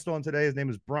special guest on today. His name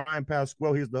is BRYAN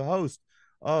PASQUALE. He's the host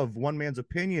of One Man's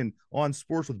Opinion on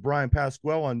Sports with BRYAN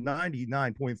PASQUALE on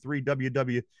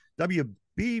 99.3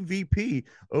 WBVP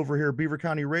over here at Beaver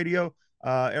County Radio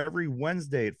every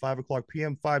Wednesday at 5 o'clock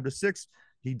p.m., 5 to 6.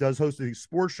 He does host a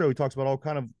sports show. He talks about all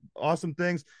kind of awesome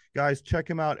things. Guys, check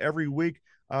him out every week.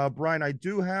 Brian, I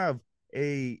do have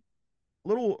a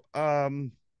little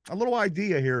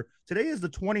idea here. Today is the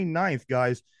 29th,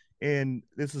 guys, and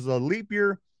this is a leap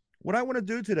year. What I want to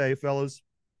do today, fellas,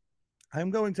 I'm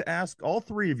going to ask all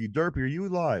three of you. Derpy, are you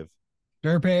live?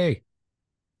 Derpy.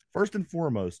 First and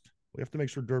foremost, we have to make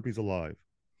sure Derpy's alive.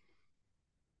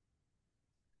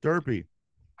 Derpy.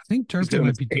 I think Derpy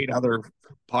might be 8 other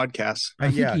podcasts.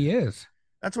 I think he is.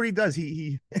 That's what he does.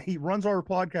 He runs our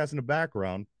podcast in the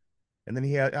background, and then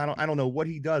he has, I don't know what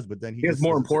he does, but then he has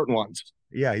more important ones.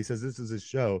 Yeah, he says this is his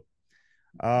show.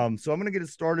 So I'm gonna get it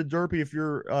started. Derpy, if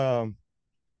you're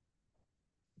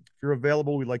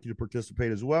available, we'd like you to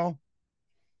participate as well.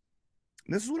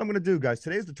 And this is what I'm going to do, guys.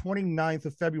 Today is the 29th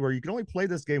of February. You can only play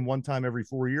this game one time every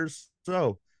 4 years.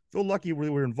 So feel lucky we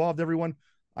were involved, everyone.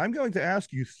 I'm going to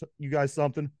ask you guys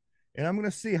something, and I'm going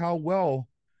to see how well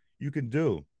you can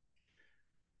do.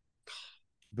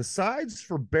 Besides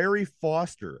for Barry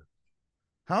Foster,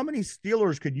 how many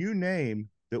Steelers could you name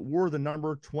that wore the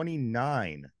number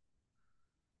 29?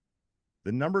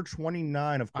 The number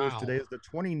 29, of course, Wow. today is the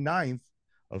 29th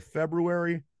of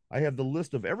February. I have the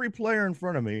list of every player in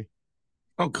front of me.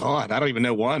 Oh God, I don't even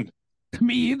know one.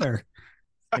 Me either.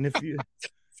 And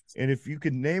if you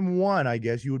could name one, I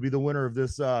guess you would be the winner of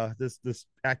this this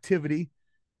activity.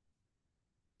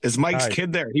 Is Mike's Right.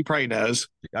 kid there? He probably knows.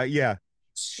 Yeah.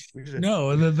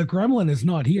 No, the gremlin is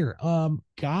not here.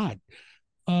 God.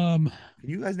 Can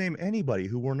you guys name anybody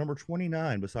who wore number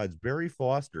 29 besides Barry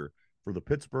Foster for the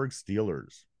Pittsburgh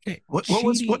Steelers? Okay, What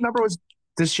Sheedy- number was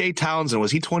Deshae Townsend?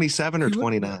 Was he 27 or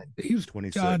 29? He was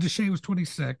 26. Deshae was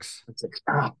 26.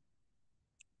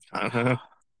 Uh-huh.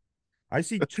 I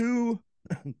see two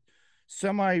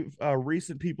semi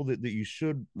recent people that you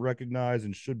should recognize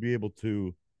and should be able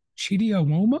to. Chidi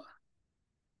Awoma?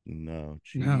 No,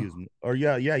 Chidi No. isn't. Or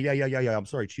yeah. I'm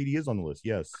sorry, Chidi is on the list.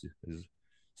 Yes.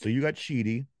 So you got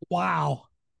Chidi. Wow.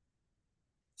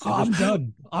 Oh, I'm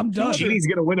done. I'm done. He's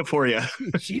gonna win it for you.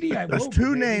 Chidi There's Awoma.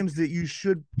 two baby. names that you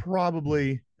should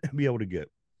probably be able to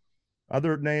get.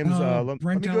 Other names. Let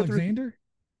Brent me go through. Alexander?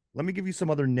 Let me give you some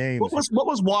other names. What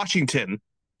was Washington?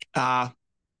 Dwayne,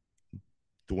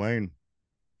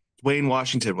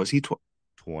 Washington, was he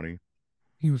 20.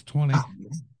 He was 20. Oh,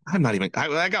 I'm not even.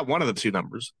 I got one of the two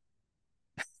numbers.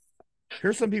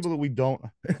 Here's some people that we don't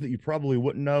that you probably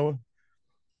wouldn't know.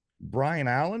 Brian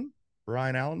Allen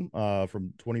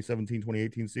from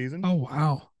 2017-2018 season. Oh,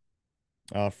 wow.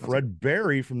 Fred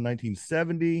Berry from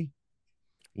 1970.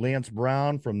 Lance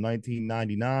Brown from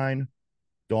 1999.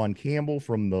 Don Campbell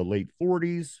from the late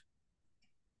 40s.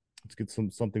 Let's get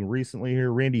something recently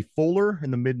here. Randy Fuller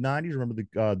in the mid 90s. Remember the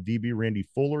DB Randy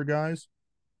Fuller guys?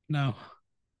 No.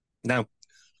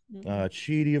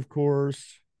 Cheedy, of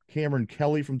course. Cameron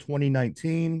Kelly from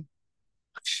 2019.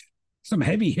 Some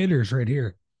heavy hitters right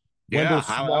here. Yeah, I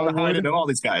don't know how I didn't know all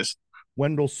these guys.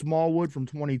 Wendell Smallwood from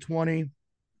 2020.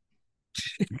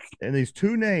 And these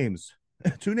two names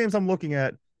I'm looking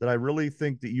at that I really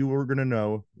think that you are going to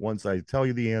know once I tell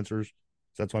you the answers.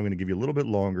 So that's why I'm going to give you a little bit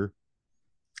longer.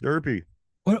 Derpy.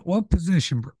 What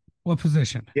position? What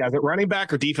position? Yeah, is it running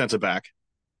back or defensive back?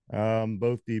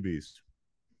 Both DBs.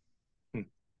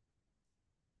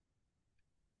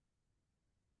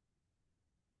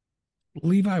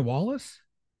 Levi Wallace?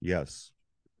 Yes.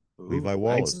 Ooh, Levi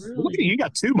Wallace. nice. Look at you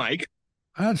got two, Mike.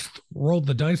 I just rolled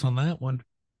the dice on that one.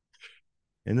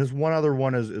 And this one other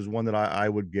one is one that I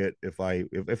would get if I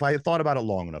thought about it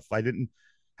long enough. If I didn't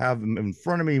have them in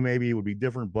front of me, maybe it would be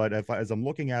different. But as I'm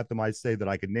looking at them, I say that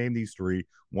I could name these three.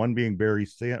 One being Barry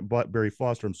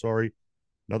Foster. I'm sorry.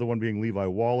 Another one being Levi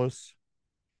Wallace.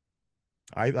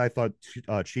 I thought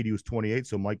Cheedy was 28,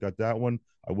 so Mike got that one.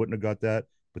 I wouldn't have got that.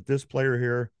 But this player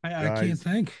here, I can't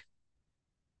think.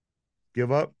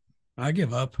 Give up. I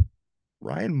give up.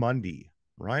 Ryan Mundy.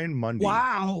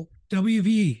 Wow.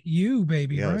 WVU,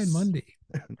 baby. Yes. Ryan Mundy.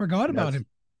 Forgot about him.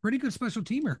 Pretty good special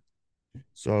teamer.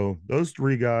 So those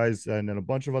three guys and then a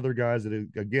bunch of other guys that,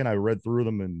 again, I read through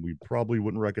them and we probably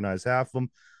wouldn't recognize half of them.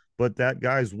 But that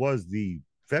guys was the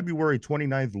February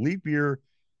 29th leap year,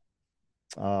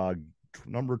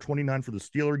 number 29 for the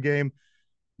Steeler game.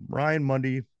 Ryan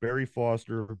Mundy, Barry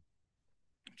Foster,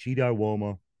 Chidi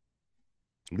Iwoma,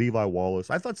 Levi Wallace.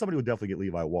 I thought somebody would definitely get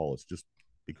Levi Wallace just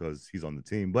because he's on the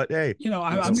team. But hey,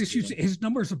 I'm just used to his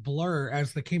numbers a blur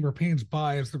as the camera pans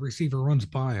by as the receiver runs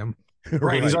by him.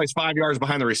 Right. He's always 5 yards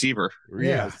behind the receiver.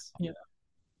 Yes. Yeah.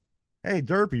 Hey,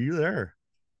 Derpy, you there?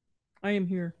 I am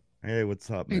here. Hey, what's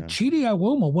up, Hey, man? Chidi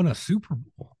Iwoma won a Super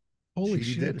Bowl. Holy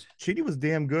Chidi shit. Chidi was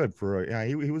damn good for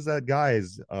he was that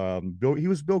guy's he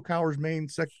was Bill Cowher's main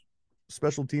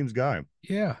special teams guy.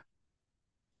 Yeah.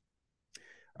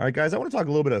 All right, guys, I want to talk a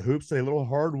little bit of hoops today, a little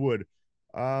hardwood.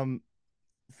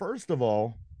 First of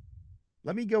all,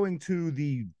 let me go into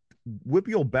the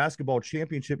WPIAL basketball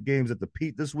championship games at the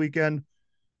Pete this weekend.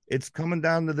 It's coming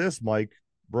down to this, Mike,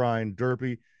 Brian,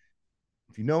 Derpy.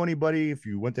 If you know anybody, if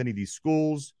you went to any of these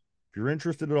schools, if you're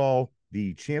interested at all,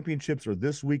 the championships are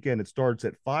this weekend. It starts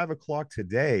at 5 o'clock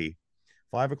today.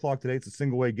 5 o'clock today. It's a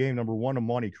single A game. Number 1,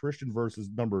 Amani Christian versus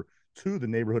number 2, the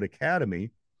Neighborhood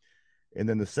Academy. And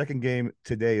then the second game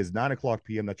today is 9 o'clock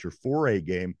p.m. That's your 4A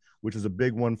game, which is a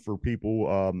big one for people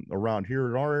around here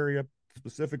in our area,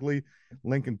 specifically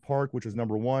Lincoln Park, which is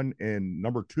number 1, and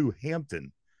number 2,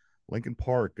 Hampton. Lincoln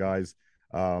Park, guys.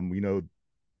 Nellie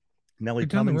Down the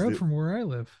Cummins. road from where I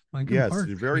live. Lincoln Yes, Park.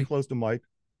 very close to Mike.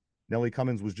 Nellie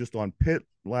Cummins was just on Pitt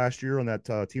last year on that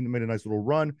team that made a nice little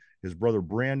run. His brother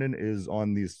Brandon is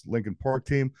on this Lincoln Park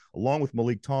team, along with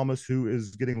Malik Thomas, who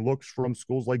is getting looks from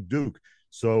schools like Duke.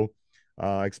 So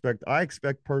I expect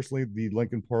personally the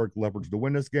Lincoln Park Leopards to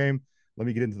win this game. Let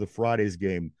me get into the Friday's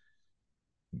games.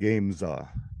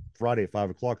 Friday at 5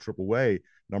 o'clock, triple A.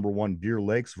 number 1 Deer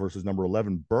Lakes versus number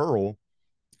 11 Burrell.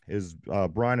 Is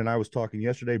Brian and I was talking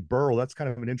yesterday. Burrell, that's kind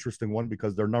of an interesting one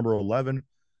because they're number 11.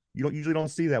 You usually don't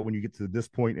see that when you get to this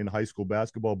point in high school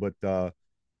basketball, but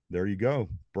there you go.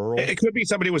 Burrell. It could be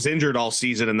somebody was injured all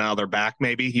season and now they're back.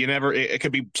 Maybe it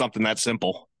could be something that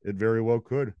simple. It very well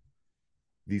could.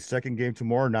 The second game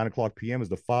tomorrow, 9:00 p.m. is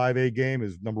the 5A game.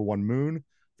 Is number 1 Moon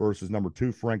versus number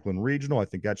 2 Franklin Regional. I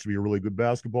think that should be a really good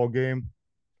basketball game.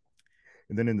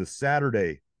 And then in the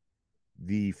Saturday,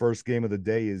 the first game of the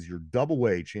day is your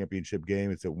double-A championship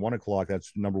game. It's at 1:00.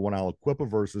 That's number 1 Aliquippa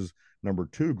versus number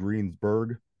 2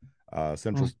 Greensburg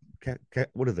Central.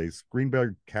 What are they?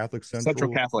 Greenberg Catholic Central.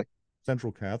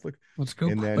 Central Catholic. Let's go.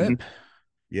 And then,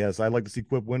 yes, I'd like to see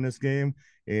Quip win this game.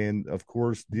 And of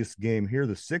course, this game here,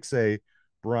 the 6A,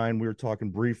 Brian, we were talking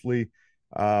briefly,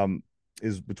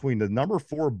 is between the number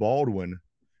 4 Baldwin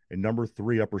and number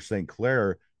 3 Upper St.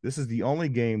 Clair. This is the only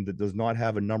game that does not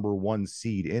have a number 1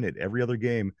 seed in it. Every other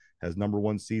game has number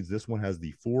 1 seeds. This one has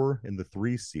the 4 and the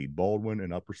 3 seed, Baldwin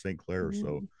and Upper St. Clair.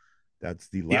 So that's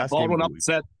the last. Yeah, Baldwin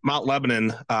upset Mount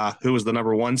Lebanon, who was the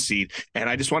number 1 seed. And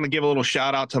I just want to give a little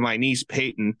shout out to my niece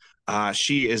Peyton.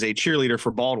 She is a cheerleader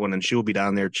for Baldwin, and she will be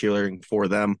down there cheerleading for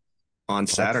them on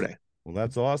Saturday.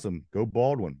 That's awesome. Go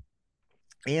Baldwin,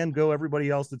 and go everybody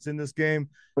else that's in this game.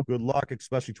 Good luck,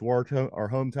 especially to our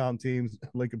hometown teams,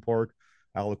 Lincoln Park,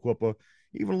 Aliquippa,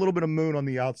 even a little bit of Moon on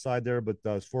the outside there. But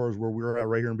as far as where we're at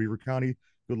right here in Beaver County,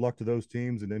 good luck to those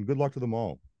teams, and then good luck to them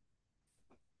all.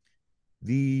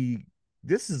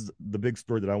 This is the big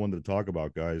story that I wanted to talk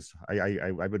about, guys.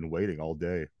 I've been waiting all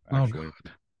day, actually.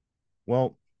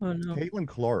 Oh, no. Caitlin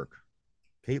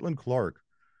Clark.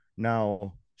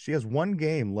 Now she has 1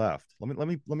 game left. Let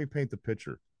me paint the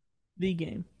picture. The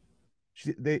game.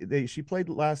 She played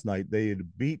last night. They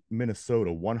had beat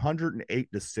Minnesota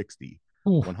 108-60.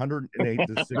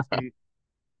 108-60.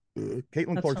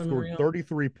 Caitlin Clark scored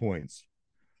 33 points.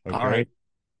 Okay. All right.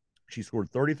 She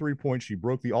scored 33 points. She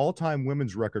broke the all-time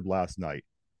women's record last night.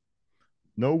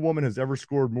 No woman has ever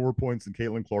scored more points than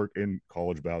Caitlin Clark in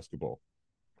college basketball.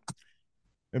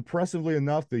 Impressively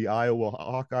enough, the Iowa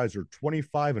Hawkeyes are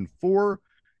 25-4.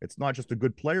 It's not just a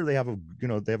good player. They have a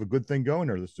good thing going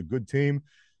there. This is a good team.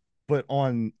 But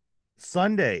on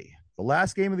Sunday, the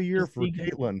last game of the year for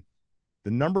Caitlin,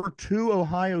 the number 2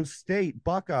 Ohio State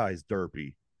Buckeyes,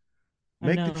 Derpy,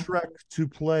 make the trek to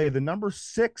play the number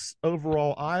 6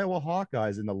 overall Iowa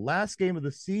Hawkeyes in the last game of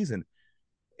the season.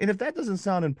 And if that doesn't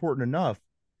sound important enough,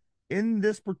 in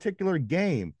this particular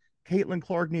game, Caitlin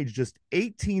Clark needs just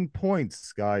 18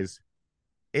 points, guys.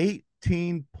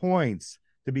 18 points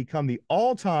to become the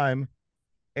all-time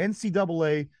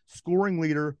NCAA scoring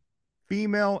leader,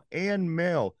 female and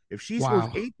male. If she scores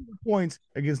 18 points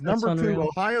against number 2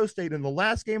 Ohio State in the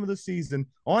last game of the season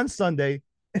on Sunday,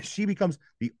 she becomes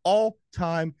the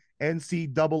all-time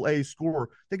NCAA scorer.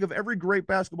 Think of every great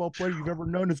basketball player you've ever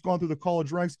known that's gone through the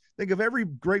college ranks. Think of every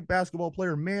great basketball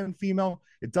player, man, female.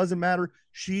 It doesn't matter.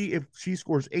 If she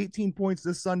scores 18 points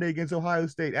this Sunday against Ohio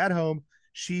State at home,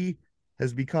 she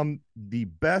has become the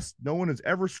best. No one has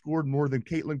ever scored more than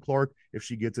Caitlin Clark if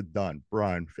she gets it done.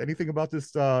 Brian, anything about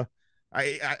this? I'm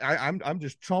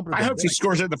just chomping. I hope she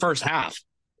scores it in the first half.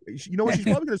 You know what? She's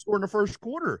probably going to score in the first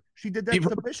quarter. She did that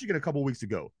to Michigan a couple weeks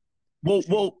ago.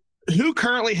 Well, who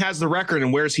currently has the record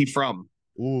and where's he from?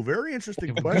 Oh, very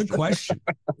interesting question. Good question.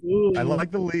 I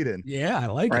like the lead-in. Yeah, I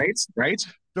like it. Right.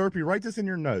 Derpy, write this in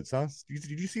your notes, huh?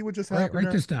 Did you see what just happened?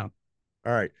 Write this down.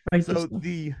 All right. So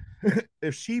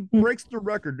if she breaks the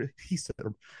record, he said,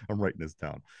 I'm writing this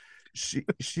down.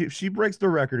 She breaks the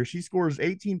record. If she scores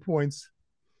 18 points,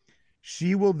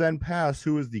 she will then pass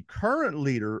who is the current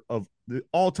leader of the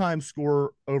all-time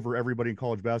scorer over everybody in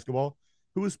college basketball,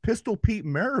 who is Pistol Pete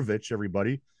Maravich,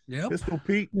 everybody. Yep. Pistol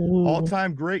Pete,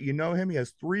 all-time great. You know him. He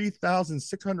has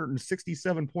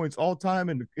 3,667 points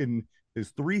all-time in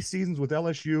his 3 seasons with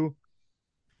LSU.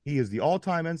 He is the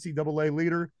all-time NCAA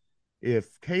leader.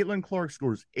 If Caitlin Clark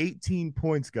scores 18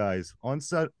 points, guys, on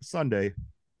Sunday,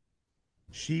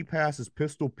 she passes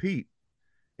Pistol Pete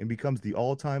and becomes the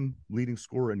all-time leading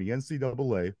scorer in the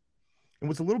NCAA. And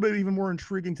what's a little bit even more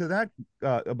intriguing to that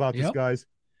about this, guys,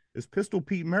 is Pistol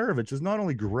Pete Maravich is not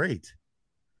only great,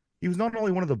 he was not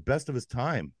only one of the best of his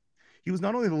time, he was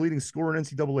not only the leading scorer in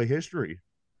NCAA history,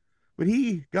 but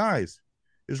he, guys,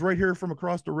 is right here from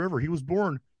across the river. He was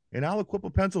born in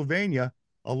Aliquippa, Pennsylvania,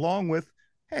 along with,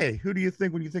 hey, who do you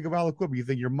think when you think of Aliquippa? You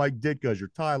think you're Mike Ditka's,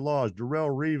 your Ty Laws, Darrell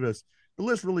Rivas. The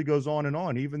list really goes on and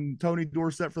on, even Tony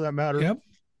Dorsett for that matter. Yep.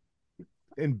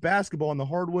 In basketball, on the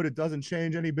hardwood, it doesn't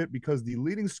change any bit because the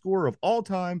leading scorer of all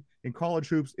time in college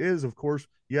hoops is, of course,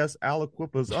 yes,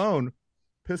 Aliquippa's own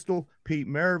Pistol Pete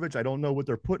Maravich. I don't know what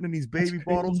they're putting in these baby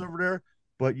bottles over there,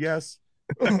 but yes,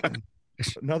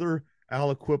 another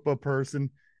Aliquippa person.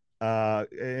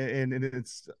 And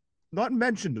it's not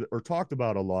mentioned or talked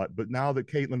about a lot, but now that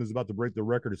Caitlin is about to break the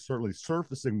record, it's certainly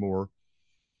surfacing more.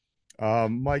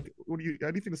 Mike,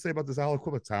 anything to say about this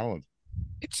Aliquippa talent?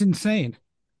 It's insane.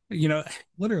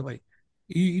 Literally,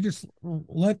 you just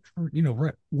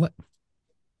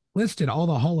listed all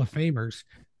the Hall of Famers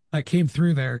that came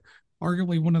through there.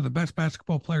 Arguably one of the best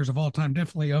basketball players of all time,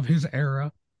 definitely of his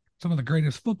era. Some of the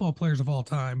greatest football players of all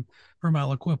time from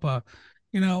Aliquippa,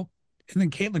 and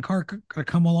then Caitlin Clark gonna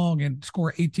come along and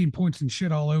score 18 points and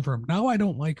shit all over him. Now I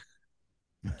don't like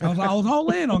her. I was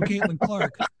all in on Caitlin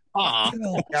Clark. Come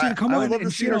I would love to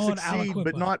see her succeed,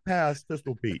 but not past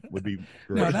Pistol Pete would be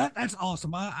great. No, that's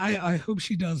awesome. I hope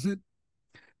she does it,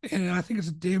 and I think it's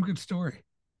a damn good story.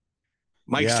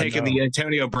 Mike's taking the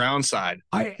Antonio Brown side.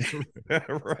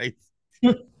 Right.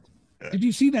 Did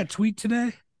you see that tweet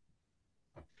today?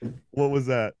 What was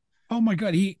that? Oh my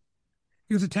God, he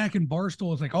was attacking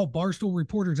Barstool. It's like, oh, Barstool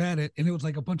reporters at it, and it was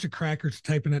like a bunch of crackers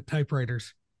typing at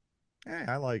typewriters. Hey,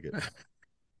 I like it.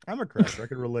 I'm a cracker. I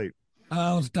can relate.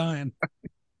 I was dying.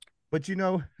 But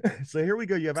so here we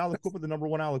go. You have Aliquippa, the number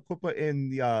one Aliquippa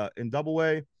in Double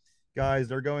A. Guys,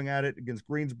 they're going at it against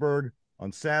Greensburg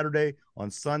on Saturday. On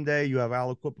Sunday, you have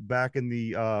Aliquippa back in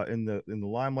the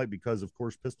limelight because, of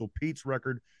course, Pistol Pete's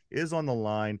record is on the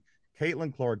line.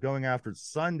 Caitlin Clark going after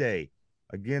Sunday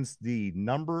against the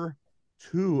number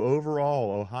 2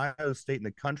 overall Ohio State in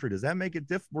the country. Does that make it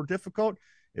more difficult?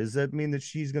 Does that mean that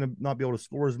she's going to not be able to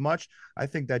score as much? I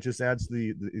think that just adds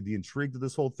the intrigue to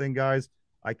this whole thing, guys.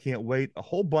 I can't wait. A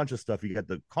whole bunch of stuff. You got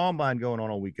the combine going on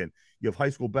all weekend. You have high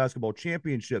school basketball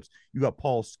championships. You got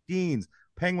Paul Skeens,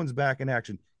 Penguins back in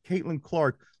action. Caitlin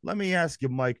Clark. Let me ask you,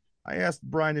 Mike. I asked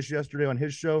Brian this yesterday on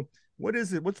his show. What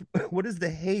is it? What is the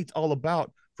hate all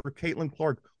about for Caitlin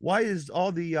Clark? Why is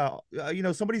all the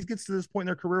somebody gets to this point in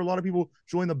their career, a lot of people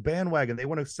join the bandwagon. They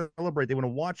want to celebrate. They want to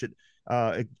watch it,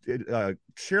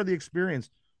 share the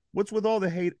experience. What's with all the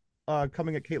hate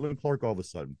coming at Caitlin Clark all of a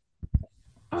sudden?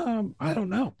 I don't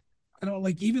know. I don't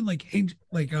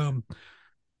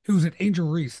who was it? Angel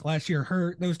Reese last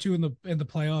year. Those two in the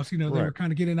playoffs, they were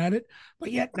kind of getting at it.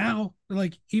 But yet now,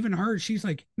 even her, she's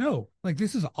like, no,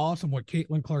 this is awesome what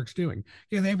Caitlin Clark's doing.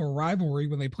 Yeah, they have a rivalry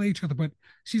when they play each other, but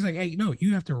she's like, hey, no,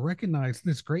 you have to recognize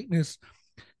this greatness.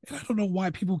 And I don't know why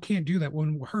people can't do that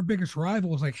when her biggest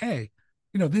rival is like, hey,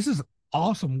 this is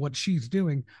awesome what she's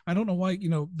doing. I don't know why,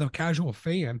 the casual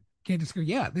fan can't just go,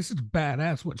 yeah, this is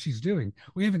badass what she's doing.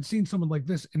 We haven't seen someone like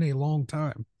this in a long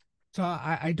time. So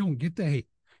I don't get the hate.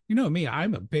 You know me,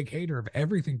 I'm a big hater of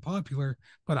everything popular,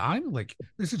 but I'm like,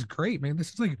 this is great, man.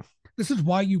 This is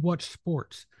why you watch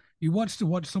sports. You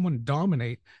watch someone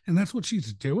dominate, and that's what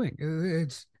she's doing.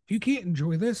 If you can't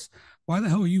enjoy this, why the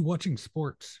hell are you watching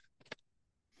sports?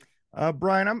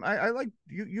 Brian, I like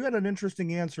you had an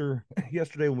interesting answer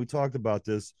yesterday when we talked about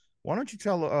this. Why don't you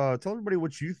tell everybody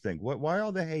what you think? Why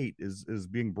all the hate is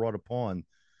being brought upon?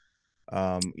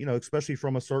 Especially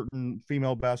from a certain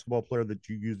female basketball player that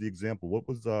you used the example. What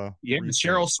was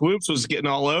Cheryl Swoops was getting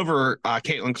all over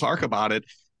Caitlin Clark about it,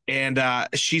 and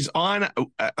she's on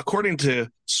according to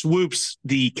Swoops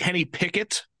the Kenny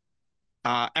Pickett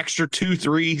extra 2,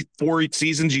 3, 4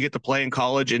 seasons you get to play in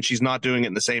college, and she's not doing it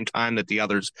in the same time that the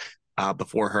others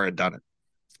before her had done it.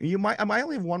 I might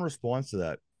only have one response to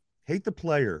that: hate the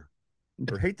player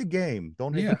or hate the game.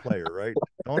 Don't hate the player, right?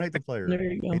 Don't hate the player.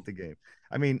 Hate the game.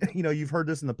 I mean, you've heard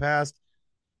this in the past.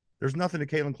 There's nothing that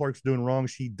Caitlin Clark's doing wrong.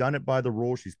 She done it by the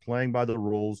rules. She's playing by the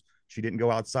rules. She didn't go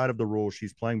outside of the rules.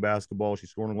 She's playing basketball. She's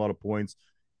scoring a lot of points.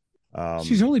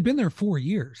 She's only been there 4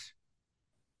 years.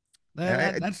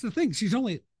 That's the thing. She's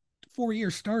only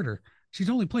 4-year starter. She's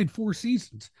only played 4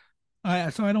 seasons.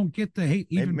 So I don't get the hate.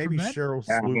 Even maybe Cheryl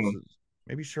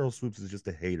Swoops is just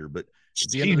a hater, but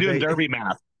she's doing derby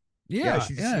math. Yeah,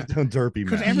 she's doing derby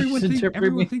math. Because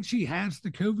everyone thinks she has the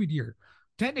COVID year.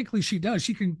 Technically, she does.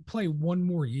 She can play 1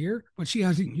 more year, but she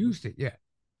hasn't used it yet.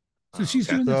 So she's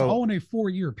doing this all in a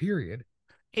 4-year period.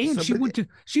 And she went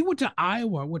to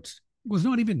Iowa, which was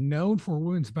not even known for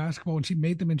women's basketball, and she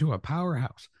made them into a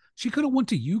powerhouse. She could have went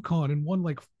to UConn and won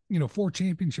 4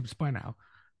 championships by now.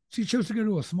 She chose to go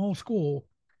to a small school,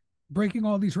 breaking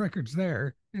all these records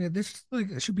there. This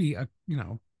should be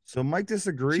So Mike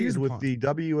disagrees with the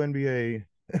WNBA,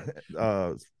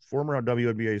 former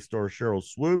WNBA star Cheryl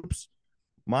Swoops.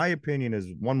 My opinion is,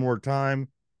 one more time,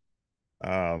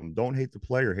 don't hate the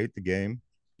player, hate the game.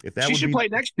 If that she should play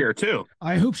next year too.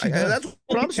 I hope she does. That's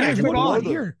what I'm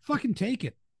saying. Fucking take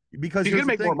it. Because she's gonna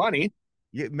make more money.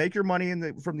 make your money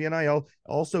from the NIL.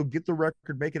 Also, get the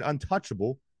record, make it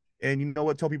untouchable. And you know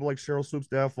what? Tell people like Cheryl Swoops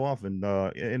to F off. And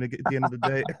at the end of the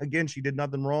day, again, she did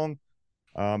nothing wrong.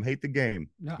 Hate the game.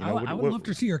 No, You know, I would love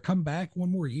to see her come back one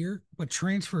more year, but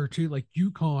transfer to like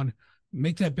UConn,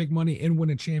 make that big money and win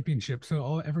a championship.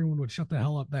 So everyone would shut the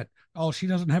hell up that, oh, she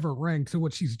doesn't have her rank, so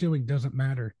what she's doing doesn't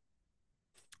matter.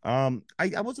 I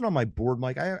wasn't on my board,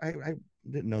 Mike. I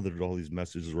didn't know that all these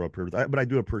messages were up here, but I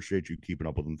do appreciate you keeping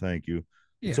up with them. Thank you.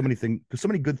 Yeah. So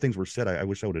many good things were said. I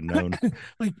wish I would have known.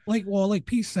 like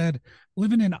Pete said,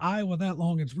 living in Iowa that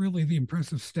long, it's really the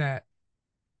impressive stat.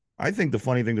 I think the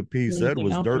funny thing that P said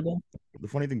was out Dirt. there, though. The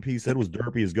funny thing P said was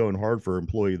Derpy is going hard for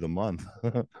employee of the month.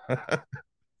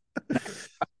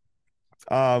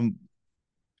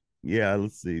 Yeah,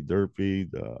 let's see.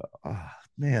 Derpy,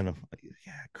 man,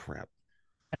 yeah, crap.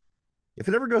 If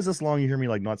it ever goes this long, you hear me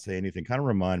like not say anything, kind of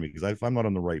remind me, because if I'm not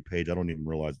on the right page, I don't even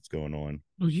realize what's going on.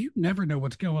 Well, you never know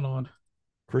what's going on.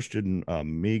 Christian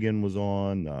Megan was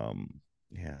on.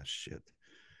 Yeah, shit.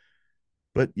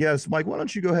 But yes, Mike, why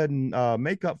don't you go ahead and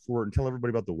make up for it and tell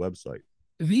everybody about the website?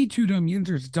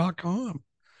 The2dumyinzers.com.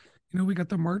 You know, we got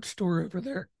the merch store over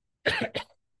there.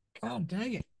 God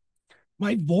dang it.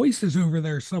 My voice is over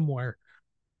there somewhere.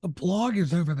 The blog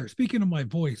is over there. Speaking of my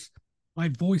voice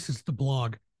is the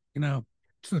blog, you know.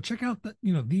 So check out the,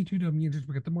 you know, The2dumyinzers.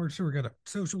 We got the merch store. We got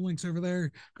social links over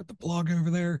there. Got the blog over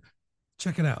there.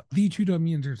 Check it out.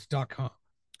 The2dumyinzers.com.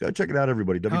 Go check it out,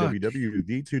 everybody.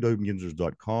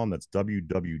 www.the2dumyinzers.com. That's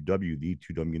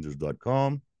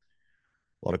www.the2dumyinzers.com.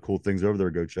 A lot of cool things over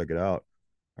there. Go check it out.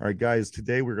 All right, guys.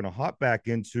 Today we're going to hop back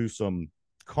into some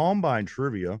combine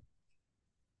trivia.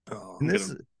 And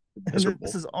this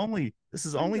is only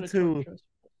to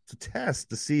test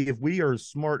to see if we are as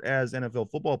smart as NFL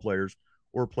football players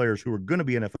or players who are going to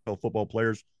be NFL football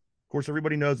players. Of course,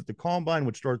 everybody knows that the combine,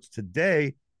 which starts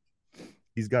today,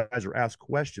 these guys are asked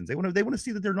questions. They want to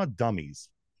see that they're not dummies.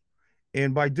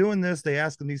 And by doing this, they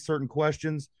ask them these certain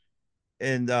questions.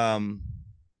 And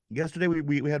yesterday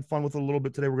we had fun with it a little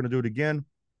bit. Today we're going to do it again.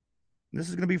 This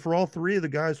is going to be for all three of the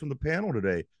guys from the panel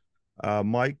today.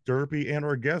 Mike, Derpy, and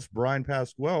our guest, Bryan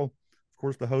Pasquale. Of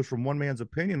course, the host from One Man's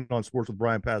Opinion on Sports with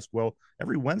Bryan Pasquale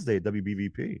every Wednesday at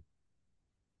WBVP.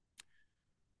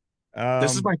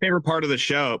 This is my favorite part of the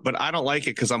show, but I don't like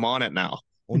it because I'm on it now.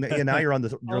 Well, now you're on the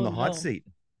hot no. seat,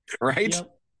 Right? Yep.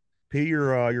 P.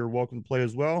 You're welcome to play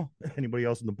as well. Anybody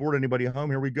else on the board? Anybody at home?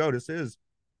 Here we go. This is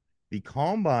the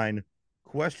combine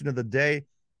question of the day.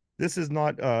 This is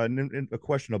not a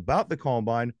question about the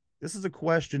combine. This is a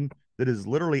question that is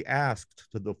literally asked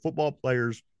to the football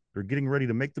players that are getting ready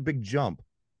to make the big jump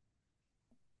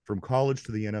from college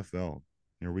to the NFL.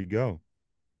 Here we go.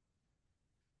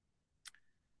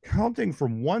 Counting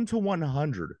from 1 to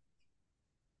 100,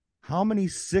 how many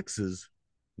sixes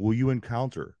will you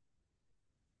encounter?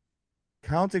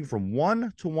 Counting from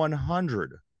 1 to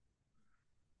 100,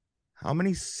 how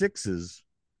many sixes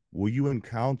will you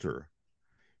encounter?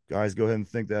 Guys, go ahead and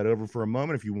think that over for a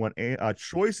moment. If you want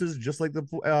choices, just like the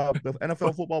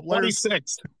NFL football players,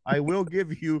 26. I will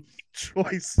give you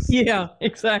choices. Yeah,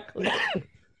 exactly.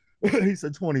 He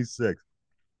said 26.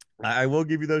 I will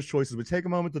give you those choices, but take a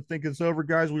moment to think this over,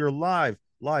 guys. We are live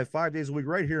 5 days a week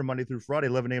right here, Monday through Friday,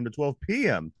 11 a.m. to 12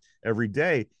 p.m. every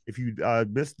day. If you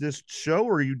missed this show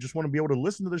or you just want to be able to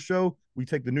listen to the show, we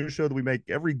take the new show that we make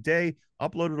every day,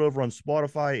 upload it over on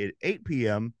Spotify at 8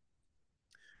 p.m.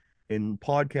 in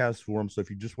podcast form. So if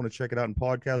you just want to check it out in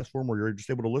podcast form or you're just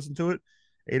able to listen to it,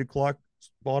 8 o'clock,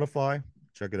 Spotify,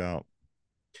 check it out.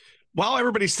 While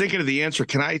everybody's thinking of the answer,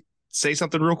 can I say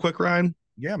something real quick, Ryan?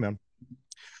 Yeah, man.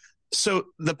 So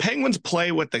the Penguins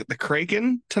play with the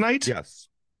Kraken tonight? Yes.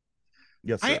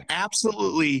 Yes, sir. I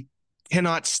absolutely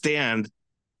cannot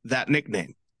that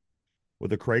nickname.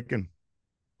 With the Kraken.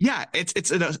 Yeah,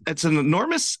 it's an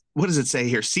enormous, what does it say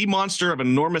here? Sea monster of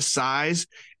enormous size,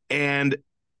 and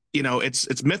you know,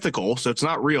 it's mythical, so it's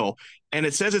not real. And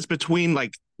it says it's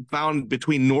found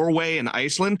between Norway and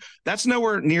Iceland. That's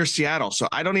nowhere near Seattle, so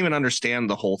I don't even understand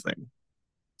the whole thing.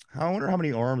 I wonder how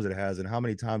many arms it has and how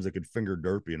many times it could finger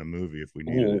Derpy in a movie if we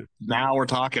needed it. Now we're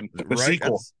talking the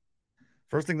sequel.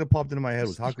 First thing that popped into my head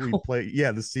was how can we play?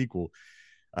 Yeah, the sequel.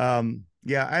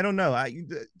 Yeah, I don't know. I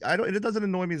don't. It doesn't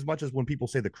annoy me as much as when people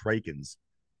say the Krakens.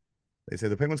 They say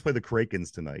the Penguins play the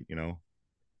Krakens tonight. You know,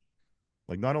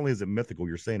 like not only is it mythical,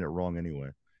 you're saying it wrong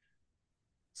anyway.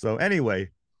 So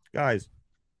anyway, guys,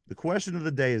 the question of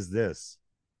the day is this: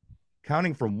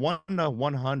 counting from 1 to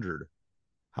 100.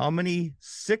 How many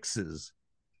sixes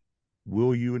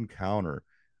will you encounter?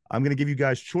 I'm going to give you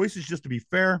guys choices just to be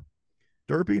fair.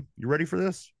 Derpy, you ready for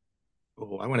this?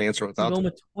 Oh, I want to answer I'm without going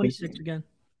with 26 again.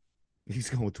 He's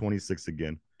going with 26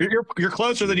 again. You're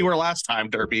closer than you were last time,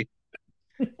 Derpy.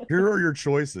 Here are your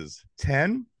choices: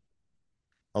 10,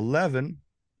 11,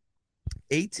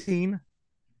 18,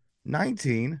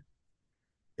 19,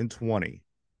 and 20.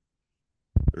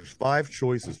 There's 5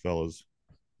 choices, fellas.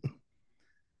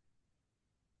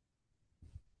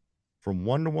 From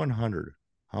 1 to 100,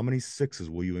 how many sixes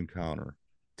will you encounter?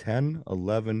 10,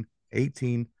 11,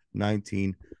 18,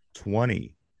 19,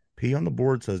 20. P on the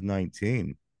board says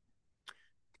 19.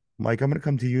 Mike, I'm going to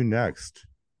come to you next.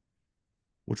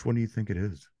 Which one do you think it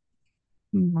is?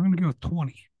 I'm going to go with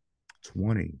 20.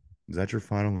 20. Is that your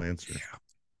final answer? Yeah.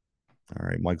 All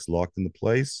right, Mike's locked into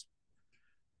place.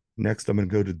 Next, I'm going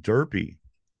to go to Derpy.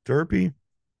 Derpy,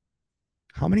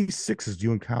 how many sixes do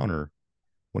you encounter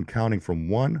when counting from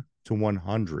 1 to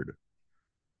 100?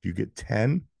 Do you get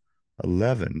 10,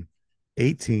 11,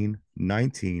 18,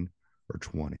 19, or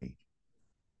 20?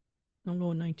 I'm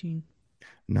going 19.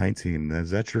 19. Is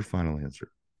that your final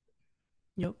answer?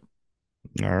 Yep.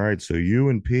 All right, so you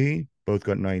and P both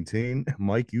got 19.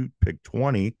 Mike, you picked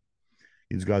 20.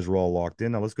 These guys are all locked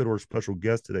in. Now let's go to our special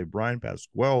guest today, BRYAN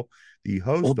PASQUALE, the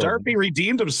host. Well, Derpy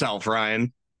redeemed himself,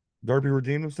 Ryan. Derpy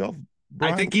redeemed himself?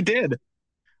 Brian? I think he did.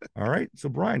 All right. So,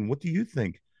 Brian, what do you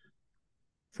think?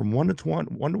 From 1 to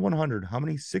 100, how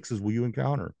many sixes will you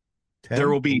encounter? 10, there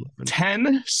will be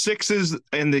 10 sixes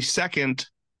in the second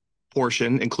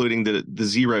portion, including the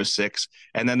 0-6,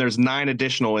 and then there's 9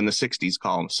 additional in the 60s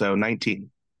column, so 19.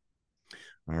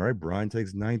 All right, Brian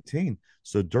takes 19.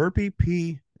 So Derpy,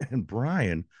 P, and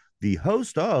Brian, the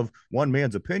host of One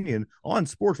Man's Opinion on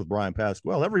Sports with BRYAN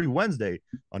PASQUALE every Wednesday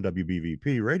on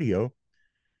WBVP Radio,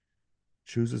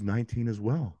 chooses 19 as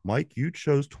well. Mike, you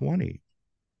chose 20.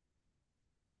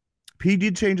 P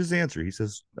did change his answer. He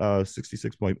says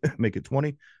 66 might make it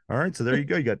 20. All right, so there you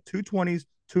go. You got 2 20s,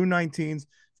 2 19s.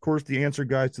 Of course, the answer,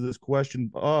 guys, to this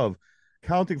question of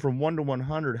counting from 1 to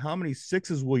 100, how many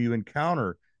sixes will you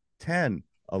encounter? 10,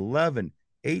 11,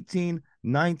 18,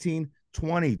 19,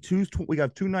 20. We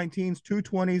got 2 19s, 2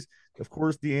 20s. Of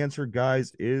course, the answer,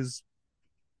 guys, is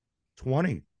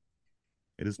 20.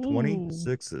 It is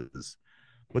 26s.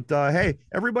 But hey,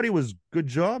 everybody was good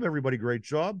job. Everybody, great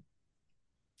job.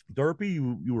 Derpy,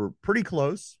 you were pretty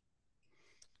close.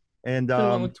 And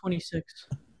with 26.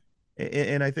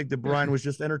 And I think that Brian was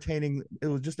just entertaining. It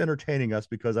was just entertaining us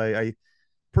because I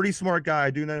pretty smart guy. I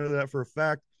do know that for a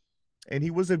fact. And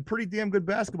he was a pretty damn good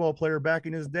basketball player back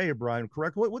in his day, Brian,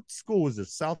 correct? What school was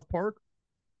this? South Park?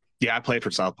 Yeah, I played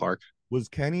for South Park. Was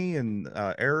Kenny and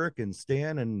Eric and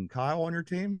Stan and Kyle on your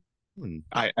team?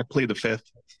 I played the 5th.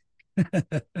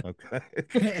 Okay.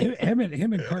 him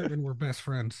and Cartman were best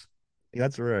friends.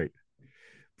 That's right.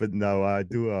 But no, I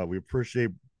do. We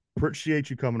appreciate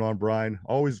you coming on, Brian.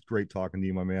 Always great talking to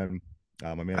you, my man.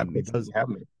 My man, he does have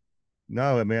me.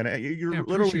 No, man, you're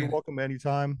literally welcome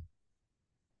anytime.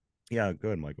 Yeah, go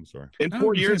ahead, Mike. I'm sorry. In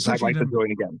 4 years, I'd like to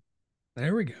join again.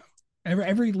 There we go.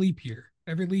 Every leap year,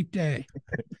 every leap day,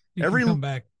 every come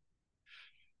back.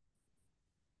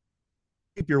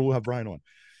 Leap year, we'll have Brian on.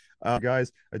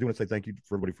 Guys, I do want to say thank you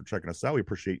for everybody for checking us out. We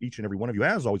appreciate each and every one of you.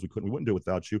 As always, we wouldn't do it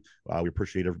without you. We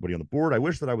appreciate everybody on the board. I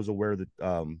wish that I was aware that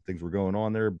things were going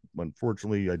on there.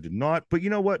 Unfortunately, I did not. But you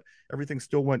know what? Everything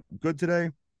still went good today.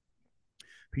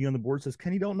 P on the board says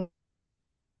Kenny don't know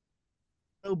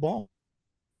no ball.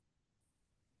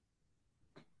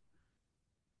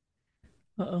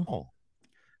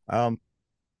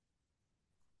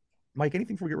 Mike,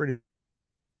 anything before we get ready?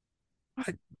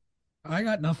 I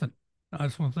got nothing. I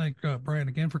just want to thank Brian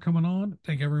again for coming on.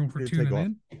 Thank everyone for tuning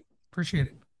in. Appreciate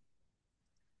it.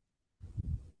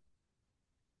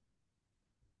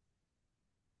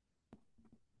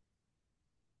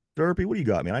 Derpy, what do you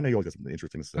got, man? I know you always got something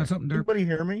interesting to say. Got something, Derpy? Everybody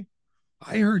hear me?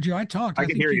 I heard you. I talked. I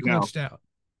can hear you now. Out.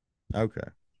 Okay.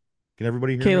 Can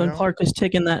everybody hear me Caitlin Clark is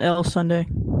taking that L Sunday.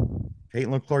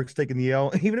 Caitlin Clark's taking the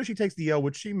L. Even if she takes the L,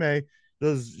 which she may,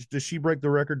 does she break the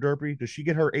record, Derpy? Does she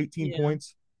get her 18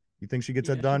 points? You think she gets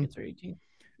that done? She gets her 18.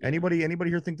 Anybody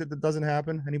here think that doesn't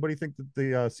happen? Anybody think that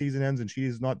the season ends and she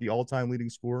is not the all-time leading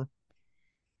scorer?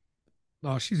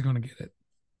 Oh, she's going to get it.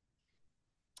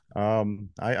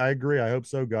 I agree. I hope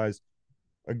so, guys.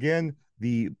 Again,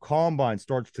 the combine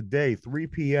starts today, 3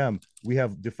 p.m. We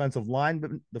have defensive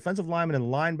linemen and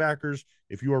linebackers.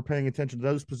 If you are paying attention to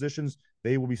those positions,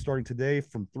 they will be starting today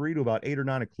from 3 to about 8 or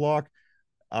 9 o'clock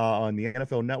on the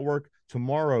NFL Network.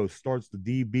 Tomorrow starts the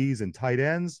DBs and tight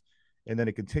ends, and then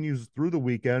it continues through the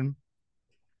weekend.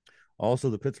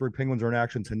 Also, the Pittsburgh Penguins are in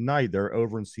action tonight. They're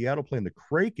over in Seattle playing the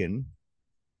Kraken.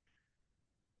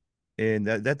 And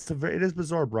it is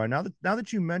bizarre, Brian. Now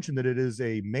that you mentioned that it is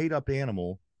a made-up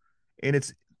animal, and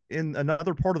in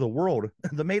another part of the world.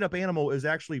 The made up animal is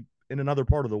actually in another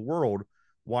part of the world.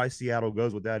 Why Seattle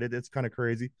goes with that? It's kind of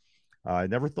crazy. I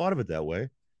never thought of it that way.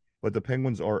 But the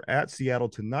Penguins are at Seattle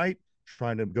tonight,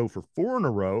 trying to go for 4 in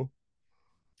a row,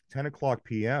 10 o'clock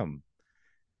p.m.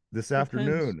 this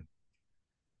afternoon.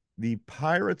 The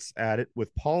Pirates at it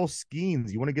with Paul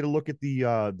Skeens. You want to get a look at the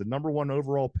 #1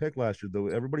 overall pick last year, though.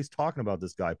 Everybody's talking about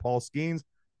this guy, Paul Skeens.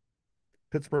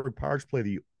 Pittsburgh Pirates play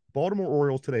the Baltimore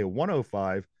Orioles today at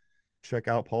 1:05. Check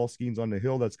out Paul Skeens on the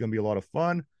Hill. That's going to be a lot of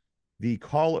fun. The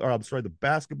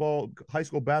high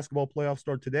school basketball playoffs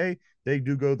start today. They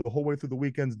do go the whole way through the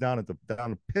weekends down at the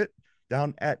Pitt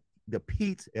at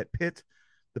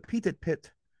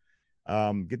Pitt.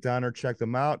 Get down there, check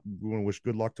them out. We want to wish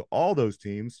good luck to all those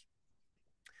teams.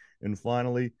 And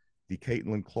finally, the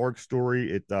Caitlin Clark story.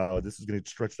 This is going to get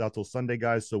stretched out till Sunday,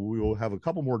 guys. So we will have a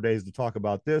couple more days to talk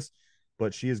about this.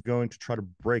 But she is going to try to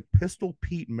break Pistol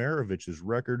Pete Maravich's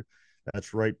record.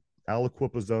 That's right.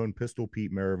 Aliquippa's own Pistol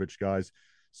Pete Maravich, guys.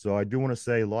 So I do want to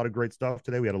say a lot of great stuff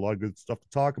today. We had a lot of good stuff to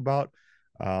talk about.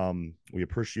 We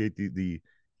appreciate the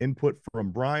input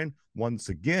from Brian once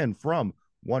again from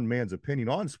One Man's Opinion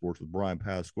on Sports with Brian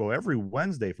Pasquale every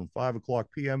Wednesday from 5 o'clock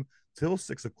p.m. till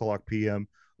 6 o'clock p.m.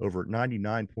 over at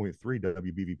 99.3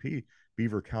 WBVP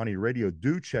Beaver County Radio.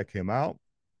 Do check him out.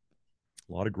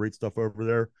 A lot of great stuff over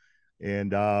there.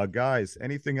 And guys,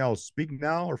 anything else? Speak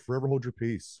now or forever hold your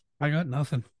peace. I got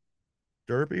nothing.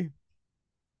 Derpy?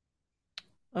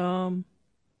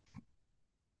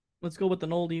 Let's go with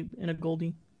an oldie and a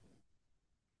goldie.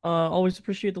 Always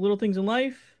appreciate the little things in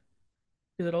life,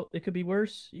 because it could be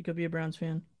worse. You could be a Browns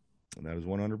fan. And that is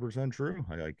 100% true.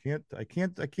 I can't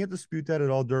dispute that at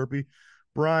all, Derpy.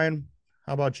 Brian,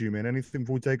 how about you, man? Anything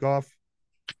before we take off?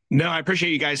 No, I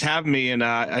appreciate you guys having me, and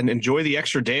enjoy the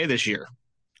extra day this year.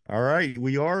 All right,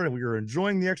 we are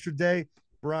enjoying the extra day.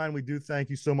 Brian, we do thank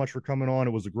you so much for coming on.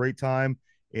 It was a great time,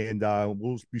 and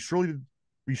we'll be sure to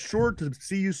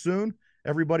see you soon.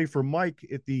 Everybody, for Mike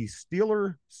at the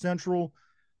Steeler Central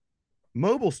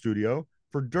Mobile Studio,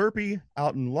 for Derpy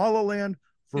out in La La Land,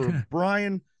 for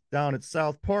Brian down at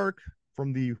South Park,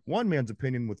 from the One Man's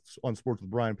Opinion on Sports with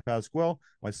Brian Pasquale,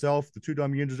 myself, the two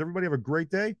Dum Yinzers. Everybody have a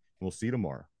great day, and we'll see you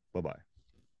tomorrow. Bye-bye.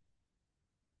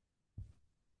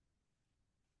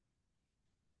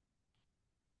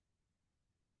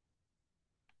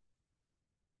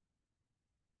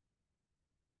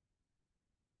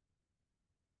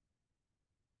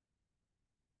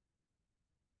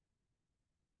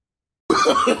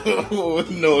 Oh,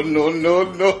 no, no, no,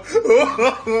 no.